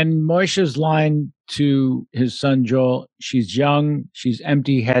 And Moishe's line to his son, Joel, she's young, she's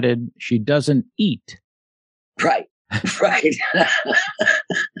empty-headed, she doesn't eat. Right. Right.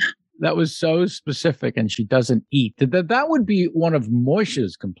 That was so specific, and she doesn't eat. That would be one of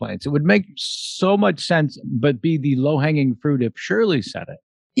Moishe's complaints. It would make so much sense, but be the low-hanging fruit if Shirley said it.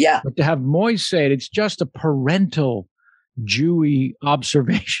 Yeah. But to have Moishe say it, it's just a parental Jewy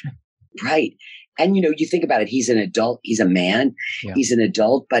observation. Right. And, you know, you think about it, he's an adult, he's a man, he's an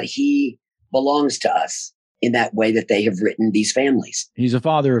adult, but he belongs to us in that way that they have written these families. He's a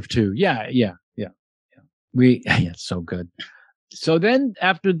father of two. Yeah. It's so good. So then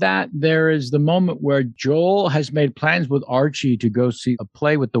after that, there is the moment where Joel has made plans with Archie to go see a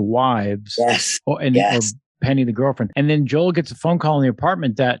play with the wives. Yes. Or Penny, the girlfriend. And then Joel gets a phone call in the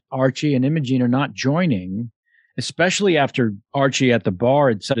apartment that Archie and Imogene are not joining, especially after Archie at the bar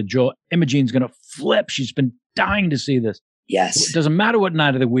had said to Joel, Imogene's going to flip. She's been dying to see this. Yes. It doesn't matter what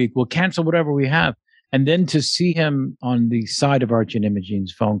night of the week. We'll cancel whatever we have. And then to see him on the side of Archie and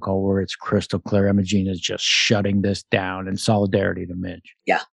Imogene's phone call where it's crystal clear, Imogene is just shutting this down in solidarity to Midge.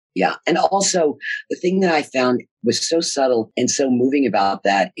 Yeah. Yeah. And also the thing that I found was so subtle and so moving about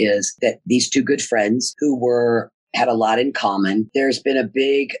that is that these two good friends who had a lot in common, there's been a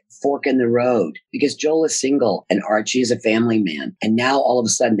big fork in the road because Joel is single and Archie is a family man. And now all of a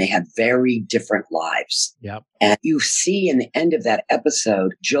sudden they have very different lives. Yep. And you see in the end of that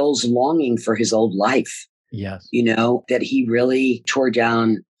episode, Joel's longing for his old life. Yes. You know, that he really tore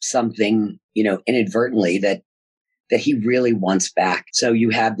down something, you know, inadvertently that he really wants back. So you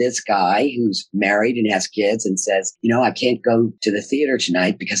have this guy who's married and has kids and says, you know, I can't go to the theater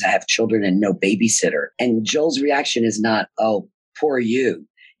tonight because I have children and no babysitter. And Joel's reaction is not, oh, poor you.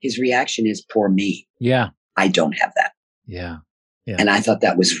 His reaction is, poor me. Yeah. I don't have that. Yeah. And I thought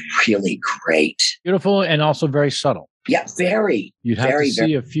that was really great. Beautiful and also very subtle. Yeah, very. You'd have to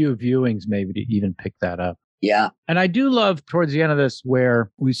see a few viewings maybe to even pick that up. Yeah. And I do love towards the end of this where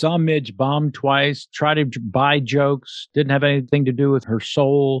we saw Midge bomb twice, try to buy jokes, didn't have anything to do with her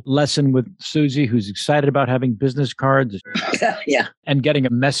soul lesson with Susie, who's excited about having business cards. Yeah. And getting a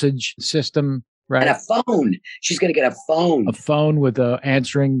message system, right? And a phone. She's going to get a phone. A phone with an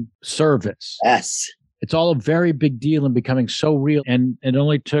answering service. Yes. It's all a very big deal and becoming so real. And it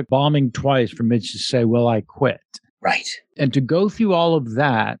only took bombing twice for Midge to say, well, I quit. Right. And to go through all of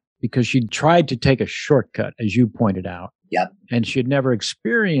that, because she tried to take a shortcut, as you pointed out. Yep. And she had never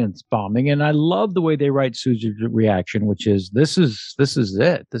experienced bombing. And I love the way they write Susan's reaction, which is, this is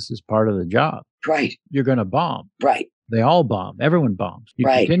it. This is part of the job. Right. You're going to bomb. Right. They all bomb. Everyone bombs. You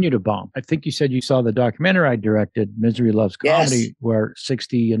Right. continue to bomb. I think you said you saw the documentary I directed, Misery Loves Comedy, Yes. where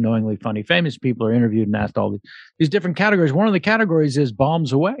 60 annoyingly funny famous people are interviewed and asked all these different categories. One of the categories is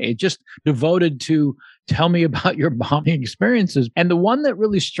bombs away. It just devoted to tell me about your bombing experiences. And the one that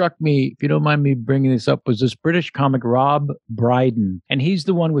really struck me, if you don't mind me bringing this up, was this British comic, Rob Brydon. And he's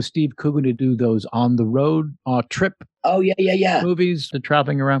the one with Steve Coogan to do those on the road trip Oh, yeah. movies, the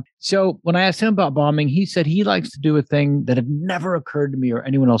traveling around. So when I asked him about bombing, he said he likes to do a thing that had never occurred to me or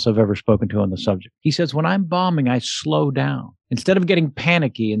anyone else I've ever spoken to on the subject. He says, when I'm bombing, I slow down. Instead of getting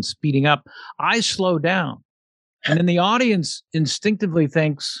panicky and speeding up, I slow down. And then the audience instinctively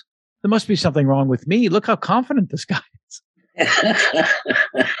thinks, there must be something wrong with me. Look how confident this guy is.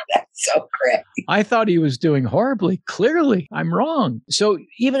 That's so great. I thought he was doing horribly. Clearly, I'm wrong. So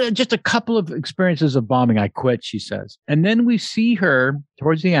even just a couple of experiences of bombing, I quit, she says. And then we see her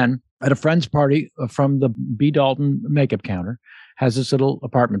towards the end at a friend's party from the B. Dalton makeup counter, has this little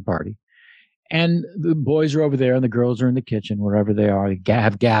apartment party. And the boys are over there and the girls are in the kitchen, wherever they are,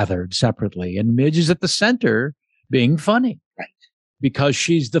 have gathered separately. And Midge is at the center being funny. Right. Because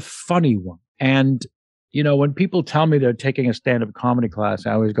she's the funny one. And, you know, when people tell me they're taking a stand-up comedy class,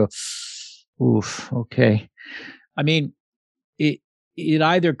 I always go, oof, okay. I mean, it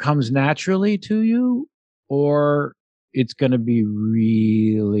either comes naturally to you or it's going to be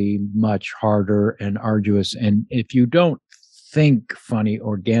really much harder and arduous. And if you don't think funny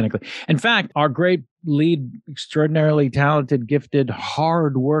organically. In fact, our great lead, extraordinarily talented, gifted,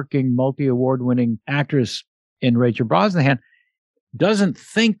 hardworking, multi-award-winning actress in Rachel Brosnahan doesn't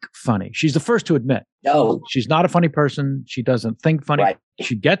think funny. She's the first to admit. No. She's not a funny person. She doesn't think funny. Right.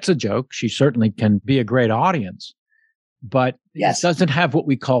 She gets a joke. She certainly can be a great audience, but Yes. It doesn't have what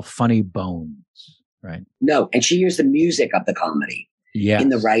we call funny bones, right? No. And she hears the music of the comedy Yeah. in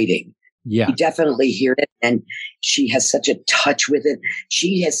the writing. Yeah. You definitely hear it. And she has such a touch with it.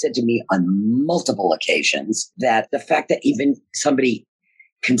 She has said to me on multiple occasions that the fact that even somebody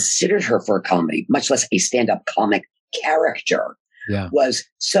considered her for a comedy, much less a stand-up comic character, was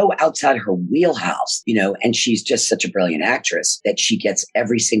so outside her wheelhouse, you know, and she's just such a brilliant actress that she gets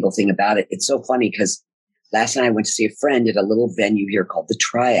every single thing about it. It's so funny because last night I went to see a friend at a little venue here called the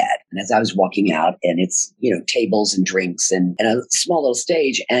Triad. And as I was walking out, and it's, you know, tables and drinks and a small little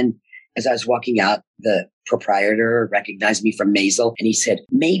stage. And as I was walking out, the proprietor recognized me from Maisel and he said,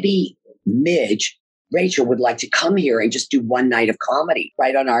 maybe Midge, Rachel would like to come here and just do one night of comedy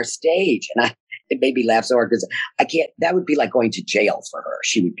right on our stage. And it made me laugh so hard because that would be like going to jail for her.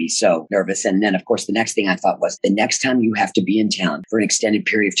 She would be so nervous. And then, of course, the next thing I thought was the next time you have to be in town for an extended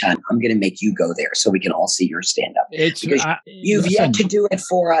period of time, I'm going to make you go there so we can all see your stand up. You've yet to do it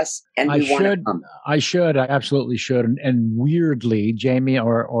for us. And we want to come. I absolutely should. And weirdly, Jamie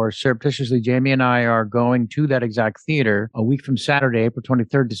or surreptitiously, Jamie and I are going to that exact theater a week from Saturday, April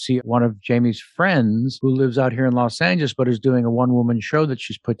 23rd, to see one of Jamie's friends who lives out here in Los Angeles, but is doing a one-woman show that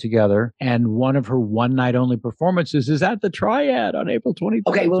she's put together. And one of her one-night-only performances is at the Triad on April 23rd.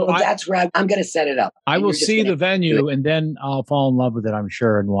 Okay, well, that's where I'm going to set it up. I will see the venue, and then I'll fall in love with it, I'm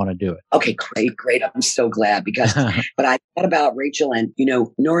sure, and want to do it. Okay, great. I'm so glad because, but I thought about Rachel and, you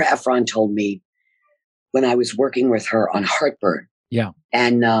know, Nora Ephron told me when I was working with her on Heartburn. Yeah.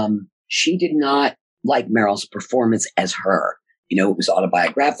 And she did not like Meryl's performance as her. You know, it was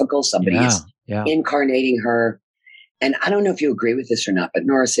autobiographical. Somebody is incarnating her. And I don't know if you agree with this or not, but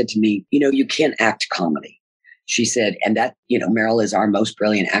Nora said to me, you know, you can't act comedy. She said, and that, you know, Meryl is our most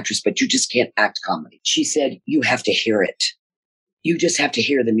brilliant actress, but you just can't act comedy. She said, you have to hear it. You just have to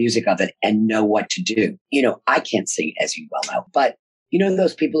hear the music of it and know what to do. You know, I can't sing, as you well know, but you know,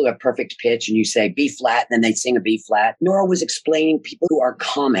 those people who have perfect pitch and you say B flat and then they sing a B flat. Nora was explaining people who are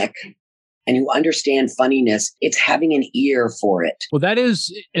comic and who understand funniness, it's having an ear for it. Well, that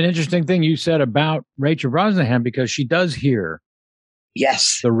is an interesting thing you said about Rachel Brosnahan, because she does hear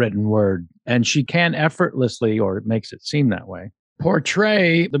the written word, and she can effortlessly, or it makes it seem that way,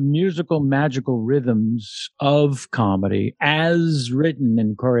 portray the musical magical rhythms of comedy as written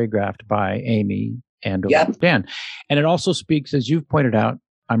and choreographed by Amy and Dan. And it also speaks, as you've pointed out,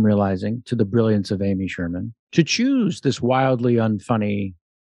 I'm realizing, to the brilliance of Amy Sherman to choose this wildly unfunny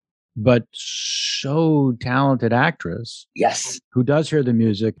but so talented actress. Yes. Who does hear the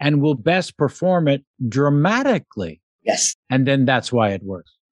music and will best perform it dramatically. Yes. And then that's why it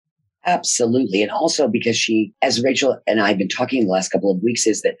works. Absolutely. And also because she, as Rachel and I have been talking the last couple of weeks,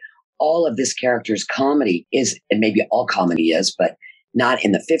 is that all of this character's comedy is, and maybe all comedy is, but not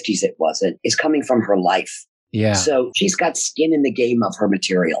in the 50s it wasn't, is coming from her life. Yeah. So she's got skin in the game of her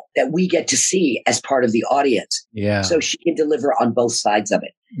material that we get to see as part of the audience. Yeah. So she can deliver on both sides of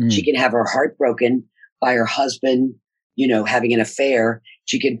it. She can have her heart broken by her husband, having an affair.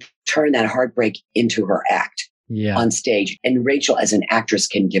 She can turn that heartbreak into her act on stage. And Rachel, as an actress,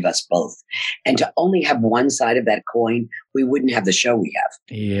 can give us both. And to only have one side of that coin, we wouldn't have the show we have.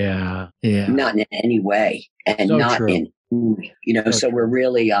 Yeah. Yeah. Not in any way. And So not true. so we're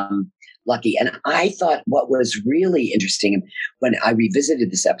really lucky. And I thought what was really interesting when I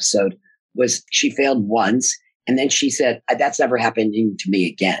revisited this episode was she failed once. And then she said, that's never happening to me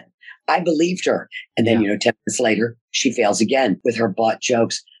again. I believed her. And then, 10 minutes later, she fails again with her bought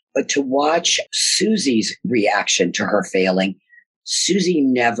jokes. But to watch Susie's reaction to her failing, Susie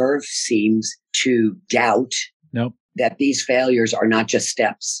never seems to doubt that these failures are not just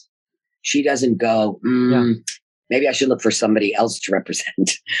steps. She doesn't go, maybe I should look for somebody else to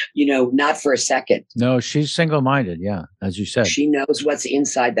represent, not for a second. No, she's single-minded. Yeah. As you said, she knows what's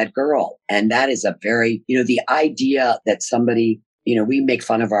inside that girl. And that is a very, the idea that somebody, we make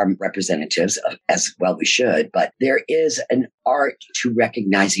fun of our representatives as well we should, but there is an art to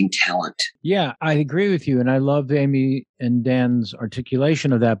recognizing talent. Yeah, I agree with you. And I love Amy and Dan's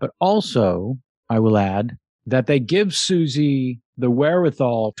articulation of that. But also, I will add that they give Susie the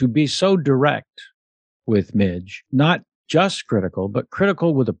wherewithal to be so direct with Midge, not just critical, but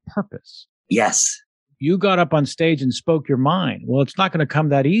critical with a purpose. Yes. You got up on stage and spoke your mind. Well, it's not going to come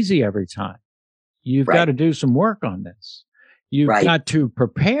that easy every time. You've got to do some work on this. You've got to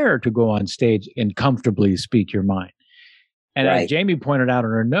prepare to go on stage and comfortably speak your mind. And as Jamie pointed out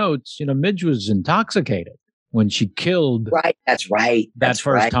in her notes, Midge was intoxicated when she killed. Right. That's right. That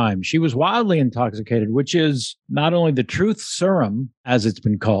first time. She was wildly intoxicated, which is not only the truth serum, as it's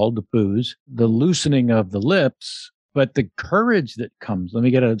been called, the booze, the loosening of the lips, but the courage that comes. Let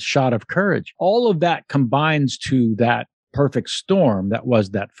me get a shot of courage. All of that combines to that perfect storm that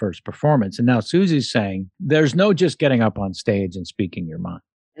was that first performance. And now Susie's saying there's no just getting up on stage and speaking your mind.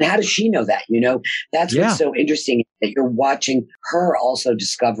 And how does she know that? That's what's so interesting, that you're watching her also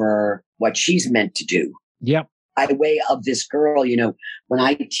discover what she's meant to do. Yep. By way of this girl, when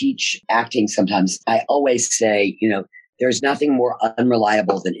I teach acting sometimes, I always say, there's nothing more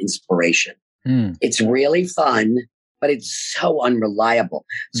unreliable than inspiration. It's really fun, but it's so unreliable.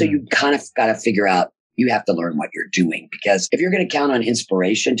 So you kind of got to figure out, you have to learn what you're doing, because if you're going to count on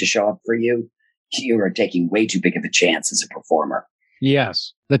inspiration to show up for you, you are taking way too big of a chance as a performer.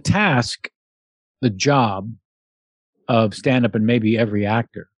 Yes. The task, the job of stand-up, and maybe every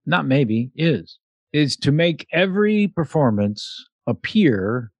actor, not maybe, is to make every performance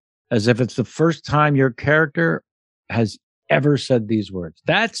appear as if it's the first time your character has ever said these words.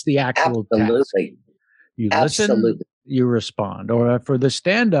 That's the actual task. You listen, you respond. Or for the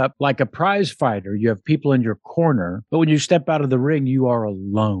stand-up, like a prize fighter, you have people in your corner, but when you step out of the ring, you are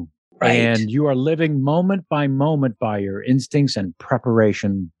alone. Right. And you are living moment by your instincts and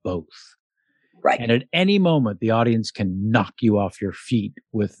preparation both. Right. And at any moment, the audience can knock you off your feet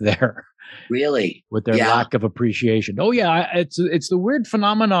with their lack of appreciation. Oh yeah, it's the weird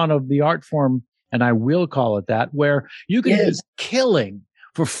phenomenon of the art form, and I will call it that, where you can be killing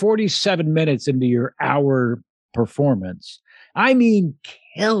for 47 minutes into your hour performance. I mean,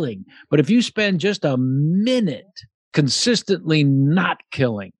 killing. But if you spend just a minute consistently not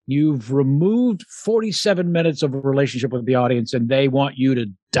killing, you've removed 47 minutes of a relationship with the audience, and they want you to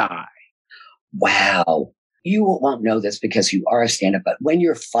die. Wow. You won't know this because you are a stand-up, but when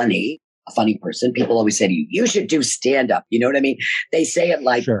you're funny, a funny person, people always say to you, you should do stand-up. You know what I mean? They say it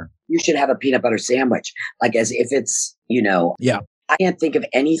like, you should have a peanut butter sandwich, like as if it's, I can't think of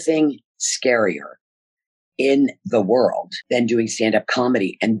anything scarier in the world than doing stand-up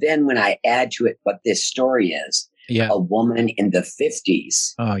comedy. And then when I add to it what this story is, a woman in the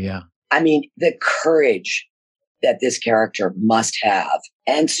 50s. Oh, yeah. I mean, the courage that this character must have.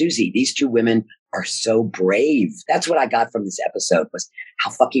 And Susie, these two women are so brave. That's what I got from this episode, was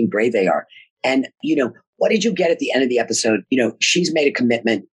how fucking brave they are. And, what did you get at the end of the episode? She's made a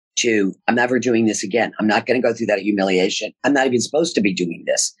commitment to, I'm never doing this again. I'm not going to go through that humiliation. I'm not even supposed to be doing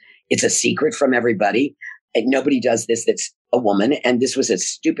this. It's a secret from everybody. And nobody does this that's a woman. And this was a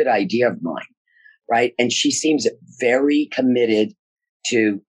stupid idea of mine. Right. And she seems very committed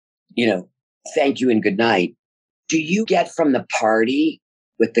to, thank you and good night. Do you get from the party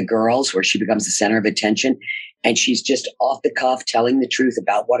with the girls where she becomes the center of attention and she's just off the cuff telling the truth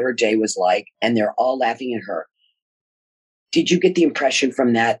about what her day was like, and they're all laughing at her? Did you get the impression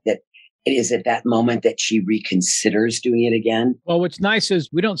from that it is at that moment that she reconsiders doing it again? Well, what's nice is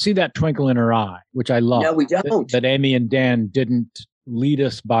we don't see that twinkle in her eye, which I love. No, we don't. That Amy and Dan didn't lead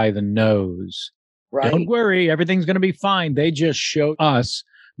us by the nose Right. Don't worry, everything's going to be fine. They just showed us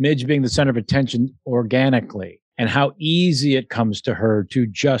Midge being the center of attention organically and how easy it comes to her to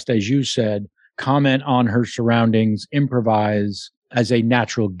just, as you said, comment on her surroundings, improvise as a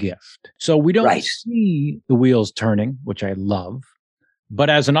natural gift. So we don't see the wheels turning, which I love. But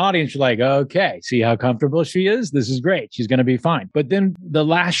as an audience, you're like, okay, see how comfortable she is? This is great. She's going to be fine. But then the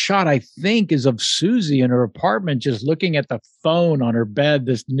last shot, I think, is of Susie in her apartment, just looking at the phone on her bed,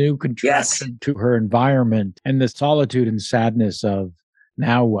 this new contraction to her environment and the solitude and sadness of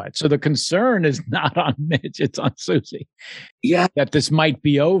now what? So the concern is not on Mitch, it's on Susie. Yeah. That this might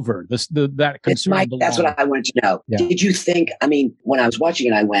be over. That concern. That's what I wanted to know. Yeah. Did you think, when I was watching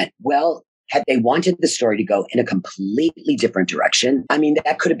it, I went, well, had they wanted the story to go in a completely different direction,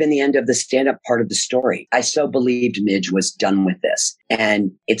 that could have been the end of the stand-up part of the story. I so believed Midge was done with this.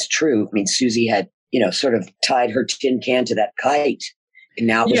 And it's true. Susie had, sort of tied her tin can to that kite. And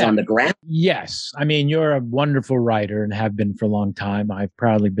now it was on the ground. Yes. You're a wonderful writer and have been for a long time. I've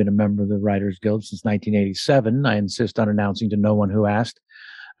proudly been a member of the Writers Guild since 1987. I insist on announcing to no one who asked.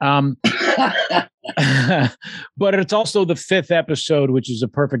 But it's also the 5th episode, which is a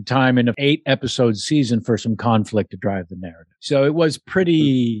perfect time in an 8-episode season for some conflict to drive the narrative. So it was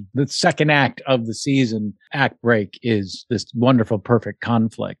the second act of the season, act break, is this wonderful, perfect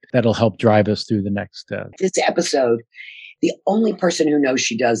conflict that'll help drive us through the next. This episode, the only person who knows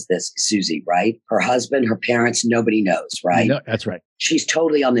she does this is Susie, right? Her husband, her parents, nobody knows, right? No, that's right. She's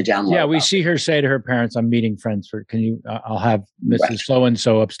totally on the down low. Yeah, we see her say to her parents, I'm meeting friends I'll have Mrs.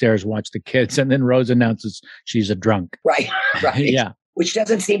 So-and-so upstairs watch the kids. And then Rose announces she's a drunk. Right. Yeah. Which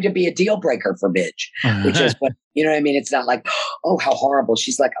doesn't seem to be a deal breaker for Midge, which is what, It's not like, oh, how horrible.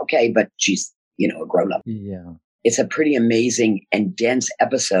 She's like, okay, but she's, a grown up. Yeah. It's a pretty amazing and dense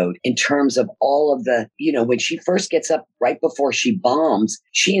episode in terms of all of the, when she first gets up right before she bombs,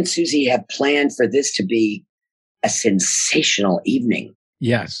 she and Susie have planned for this to be a sensational evening.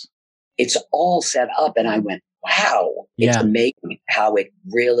 Yes. It's all set up. And I went, wow, it's amazing how it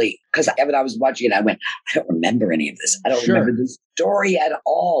really, because when I was watching it, I went, I don't remember any of this. I don't remember the story at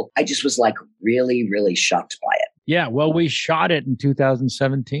all. I just was like really, really shocked by it. Yeah, well, we shot it in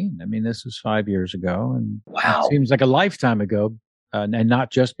 2017. This was 5 years ago. And wow, it seems like a lifetime ago. And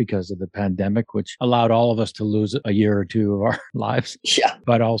not just because of the pandemic, which allowed all of us to lose a year or two of our lives. Yeah.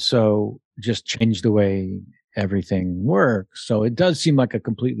 But also just changed the way everything works. So it does seem like a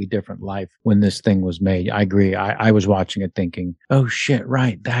completely different life when this thing was made. I agree. I was watching it thinking, oh shit,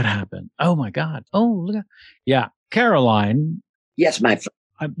 right, that happened. Oh my God. Oh, look at, yeah. Caroline. Yes, my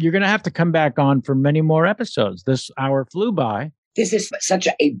friend. You're going to have to come back on for many more episodes. This hour flew by. This is such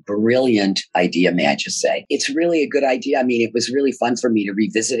a brilliant idea, may I just say. It's really a good idea. It was really fun for me to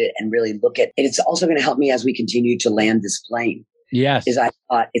revisit it and really look at it. And it's also going to help me as we continue to land this plane. Yes. Is I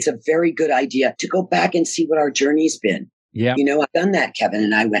thought it's a very good idea to go back and see what our journey's been. Yeah. I've done that, Kevin.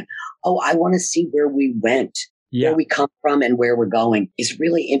 And I went, oh, I want to see where we went, where we come from and where we're going. It's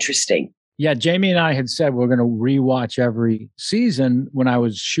really interesting. Yeah, Jamie and I had said we're going to rewatch every season when I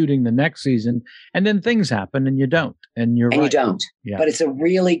was shooting the next season, and then things happen and you don't. And you're right. You don't. Yeah. But it's a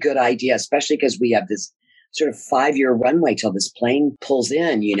really good idea, especially because we have this sort of 5-year runway till this plane pulls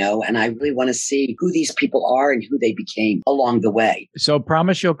in, and I really want to see who these people are and who they became along the way. So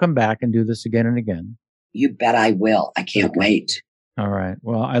promise you'll come back and do this again and again. You bet I will. I can't wait. All right.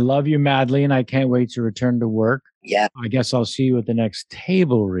 Well, I love you madly, and I can't wait to return to work. Yeah. I guess I'll see you at the next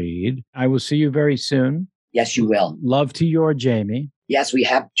table read. I will see you very soon. Yes, you will. Love to your Jamie. Yes, we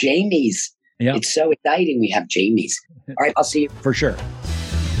have Jamie's. Yep. It's so exciting. We have Jamie's. All right. I'll see you. For sure.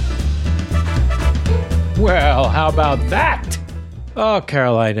 Well, how about that? Oh,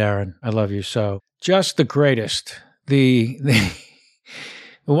 Caroline Aaron, I love you so. Just the greatest. The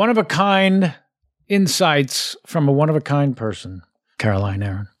one-of-a-kind insights from a one-of-a-kind person. Caroline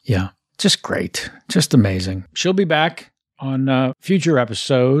Aaron. Yeah. Just great. Just amazing. She'll be back on a future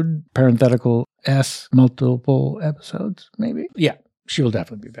episode, parenthetical S, multiple episodes, maybe. Yeah, she will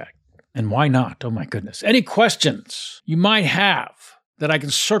definitely be back. And why not? Oh, my goodness. Any questions you might have that I can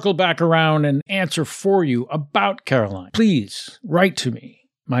circle back around and answer for you about Caroline, please write to me.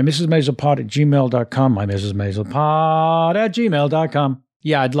 My MrsMaiselPod@gmail.com, my MrsMaiselPod@gmail.com.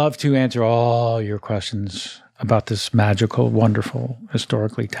 Yeah, I'd love to answer all your questions about this magical, wonderful,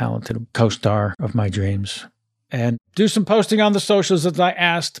 historically talented co-star of my dreams. And do some posting on the socials as I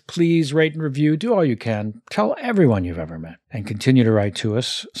asked. Please rate and review. Do all you can. Tell everyone you've ever met. And continue to write to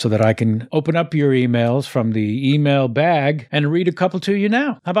us so that I can open up your emails from the email bag and read a couple to you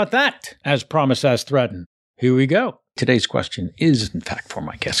now. How about that? As promised, as threatened. Here we go. Today's question is, in fact, for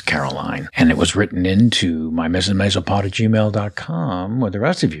my guest, Caroline, and it was written into my mrsmaiselpod@gmail.com, where the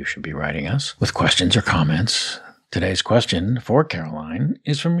rest of you should be writing us with questions or comments. Today's question for Caroline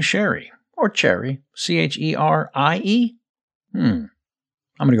is from Sherry, or Cherry, Cherie. I'm going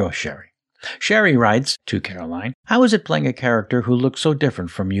to go with Sherry. Sherry writes to Caroline, how is it playing a character who looks so different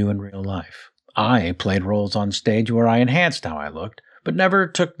from you in real life? I played roles on stage where I enhanced how I looked, but never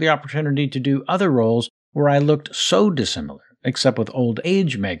took the opportunity to do other roles where I looked so dissimilar, except with old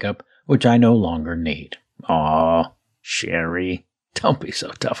age makeup, which I no longer need. Aw, Sherry, don't be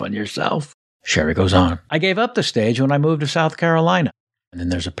so tough on yourself. Sherry goes on, I gave up the stage when I moved to South Carolina. And then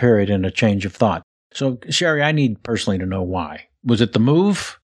there's a period and a change of thought. So, Sherry, I need personally to know why. Was it the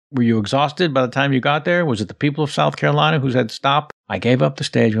move? Were you exhausted by the time you got there? Was it the people of South Carolina who said, stop? I gave up the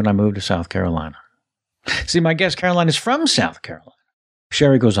stage when I moved to South Carolina. See, my guest, Caroline, is from South Carolina.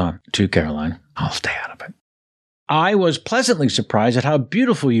 Sherry goes on to Caroline. I'll stay out of it. I was pleasantly surprised at how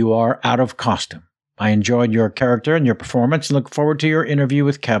beautiful you are out of costume. I enjoyed your character and your performance and look forward to your interview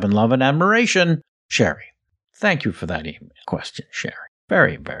with Kevin. Love and admiration, Sherry. Thank you for that question, Sherry.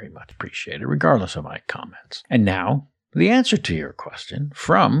 Very, very much appreciated, regardless of my comments. And now, the answer to your question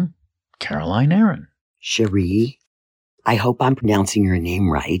from Caroline Aaron. Cherie, I hope I'm pronouncing your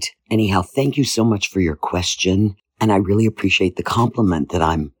name right. Anyhow, thank you so much for your question. And I really appreciate the compliment that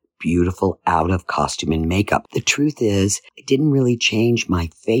I'm beautiful out of costume and makeup. The truth is, it didn't really change my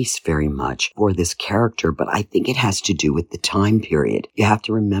face very much for this character, but I think it has to do with the time period. You have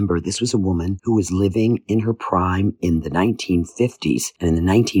to remember, this was a woman who was living in her prime in the 1950s. And in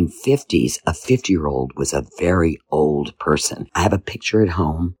the 1950s, a 50-year-old was a very old person. I have a picture at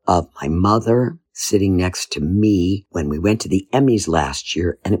home of my mother sitting next to me when we went to the Emmys last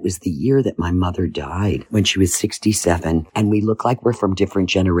year, and it was the year that my mother died when she was 67, and we look like we're from different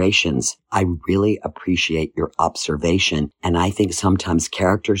generations. I really appreciate your observation, and I think sometimes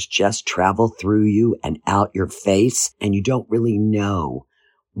characters just travel through you and out your face, and you don't really know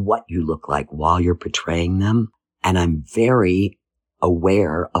what you look like while you're portraying them. And I'm very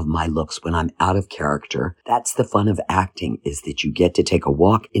aware of my looks when I'm out of character. That's the fun of acting, is that you get to take a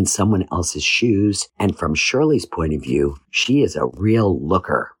walk in someone else's shoes. And from Shirley's point of view, she is a real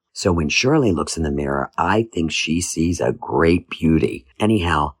looker. So when Shirley looks in the mirror, I think she sees a great beauty.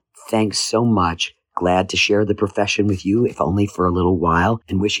 Anyhow, thanks so much. Glad to share the profession with you, if only for a little while,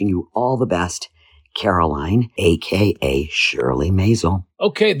 and wishing you all the best. Caroline, a.k.a. Shirley Maisel.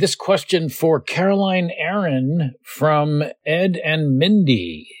 Okay, this question for Caroline Aaron from Ed and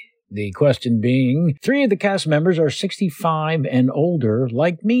Mindy. The question being, 3 of the cast members are 65 and older,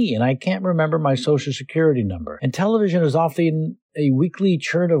 like me, and I can't remember my social security number. And television is often a weekly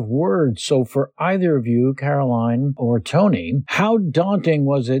churn of words. So for either of you, Caroline or Tony, how daunting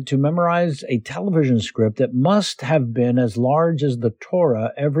was it to memorize a television script that must have been as large as the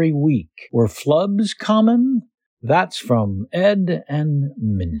Torah every week? Were flubs common? That's from Ed and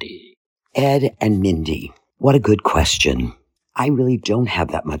Mindy. Ed and Mindy, what a good question. I really don't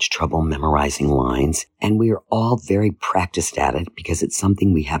have that much trouble memorizing lines, and we are all very practiced at it because it's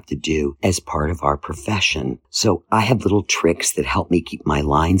something we have to do as part of our profession. So I have little tricks that help me keep my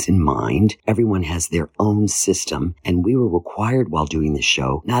lines in mind. Everyone has their own system, and we were required while doing the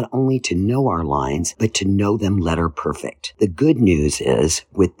show not only to know our lines, but to know them letter perfect. The good news is,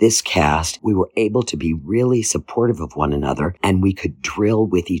 with this cast, we were able to be really supportive of one another, and we could drill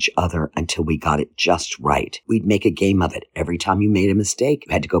with each other until we got it just right. We'd make a game of it. Every time you made a mistake,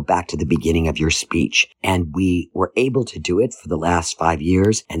 you had to go back to the beginning of your speech. And we were able to do it for the last 5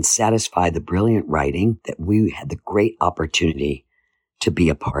 years and satisfy the brilliant writing that we had the great opportunity to be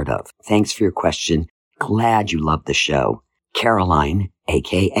a part of. Thanks for your question. Glad you loved the show. Caroline,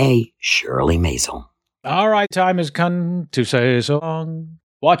 a.k.a. Shirley Maisel. All right, time has come to say so long.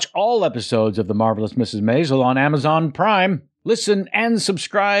 Watch all episodes of The Marvelous Mrs. Maisel on Amazon Prime. Listen and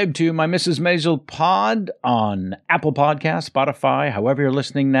subscribe to my Mrs. Maisel pod on Apple Podcasts, Spotify, however you're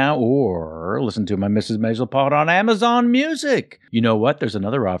listening now, or listen to my Mrs. Maisel pod on Amazon Music. You know what? There's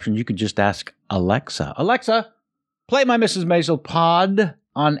another option. You could just ask Alexa, Alexa, play my Mrs. Maisel pod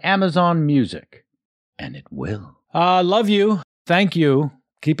on Amazon Music. And it will. Love you. Thank you.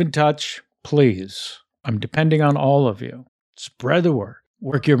 Keep in touch, please. I'm depending on all of you. Spread the word.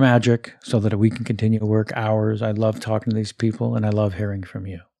 Work your magic so that we can continue to work hours. I love talking to these people, and I love hearing from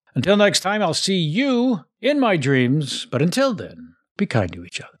you. Until next time, I'll see you in my dreams. But until then, be kind to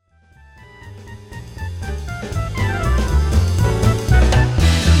each other.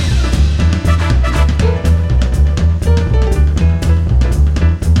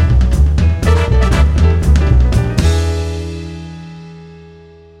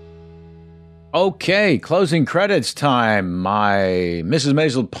 Okay, closing credits time. My Mrs.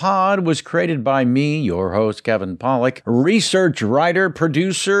 Maisel pod was created by me, your host, Kevin Pollak, research writer,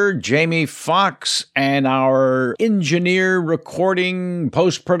 producer, Jamie Fox, and our engineer, recording,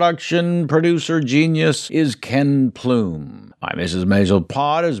 post-production, producer, genius is Ken Plume. My Mrs. Maisel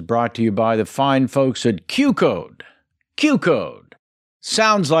pod is brought to you by the fine folks at Q-Code. Q-Code.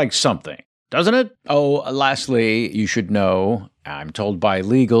 Sounds like something, doesn't it? Oh, lastly, you should know, I'm told by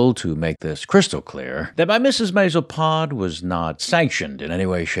legal to make this crystal clear, that my Mrs. Maisel pod was not sanctioned in any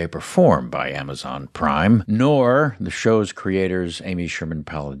way, shape, or form by Amazon Prime, nor the show's creators Amy Sherman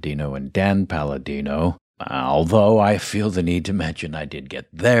Palladino and Dan Palladino, although I feel the need to mention I did get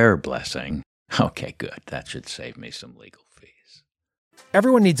their blessing. Okay, good. That should save me some legal fees.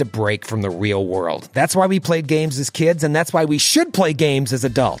 Everyone needs a break from the real world. That's why we played games as kids, and that's why we should play games as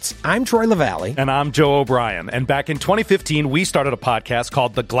adults. I'm Troy LaValle. And I'm Joe O'Brien. And back in 2015, we started a podcast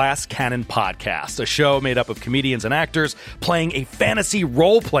called The Glass Cannon Podcast, a show made up of comedians and actors playing a fantasy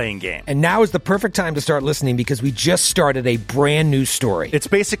role-playing game. And now is the perfect time to start listening because we just started a brand new story. It's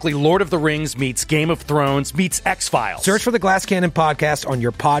basically Lord of the Rings meets Game of Thrones meets X-Files. Search for The Glass Cannon Podcast on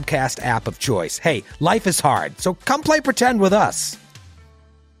your podcast app of choice. Hey, life is hard, so come play pretend with us.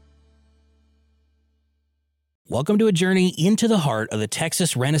 Welcome to a journey into the heart of the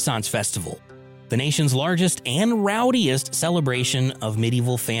Texas Renaissance Festival, the nation's largest and rowdiest celebration of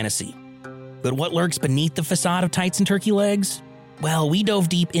medieval fantasy. But what lurks beneath the facade of tights and turkey legs? Well, we dove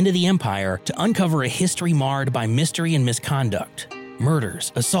deep into the empire to uncover a history marred by mystery and misconduct,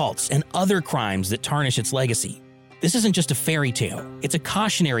 murders, assaults, and other crimes that tarnish its legacy. This isn't just a fairy tale, it's a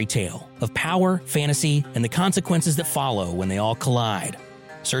cautionary tale of power, fantasy, and the consequences that follow when they all collide.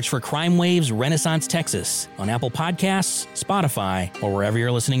 Search for Crime Waves Renaissance Texas on Apple Podcasts, Spotify, or wherever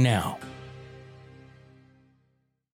you're listening now.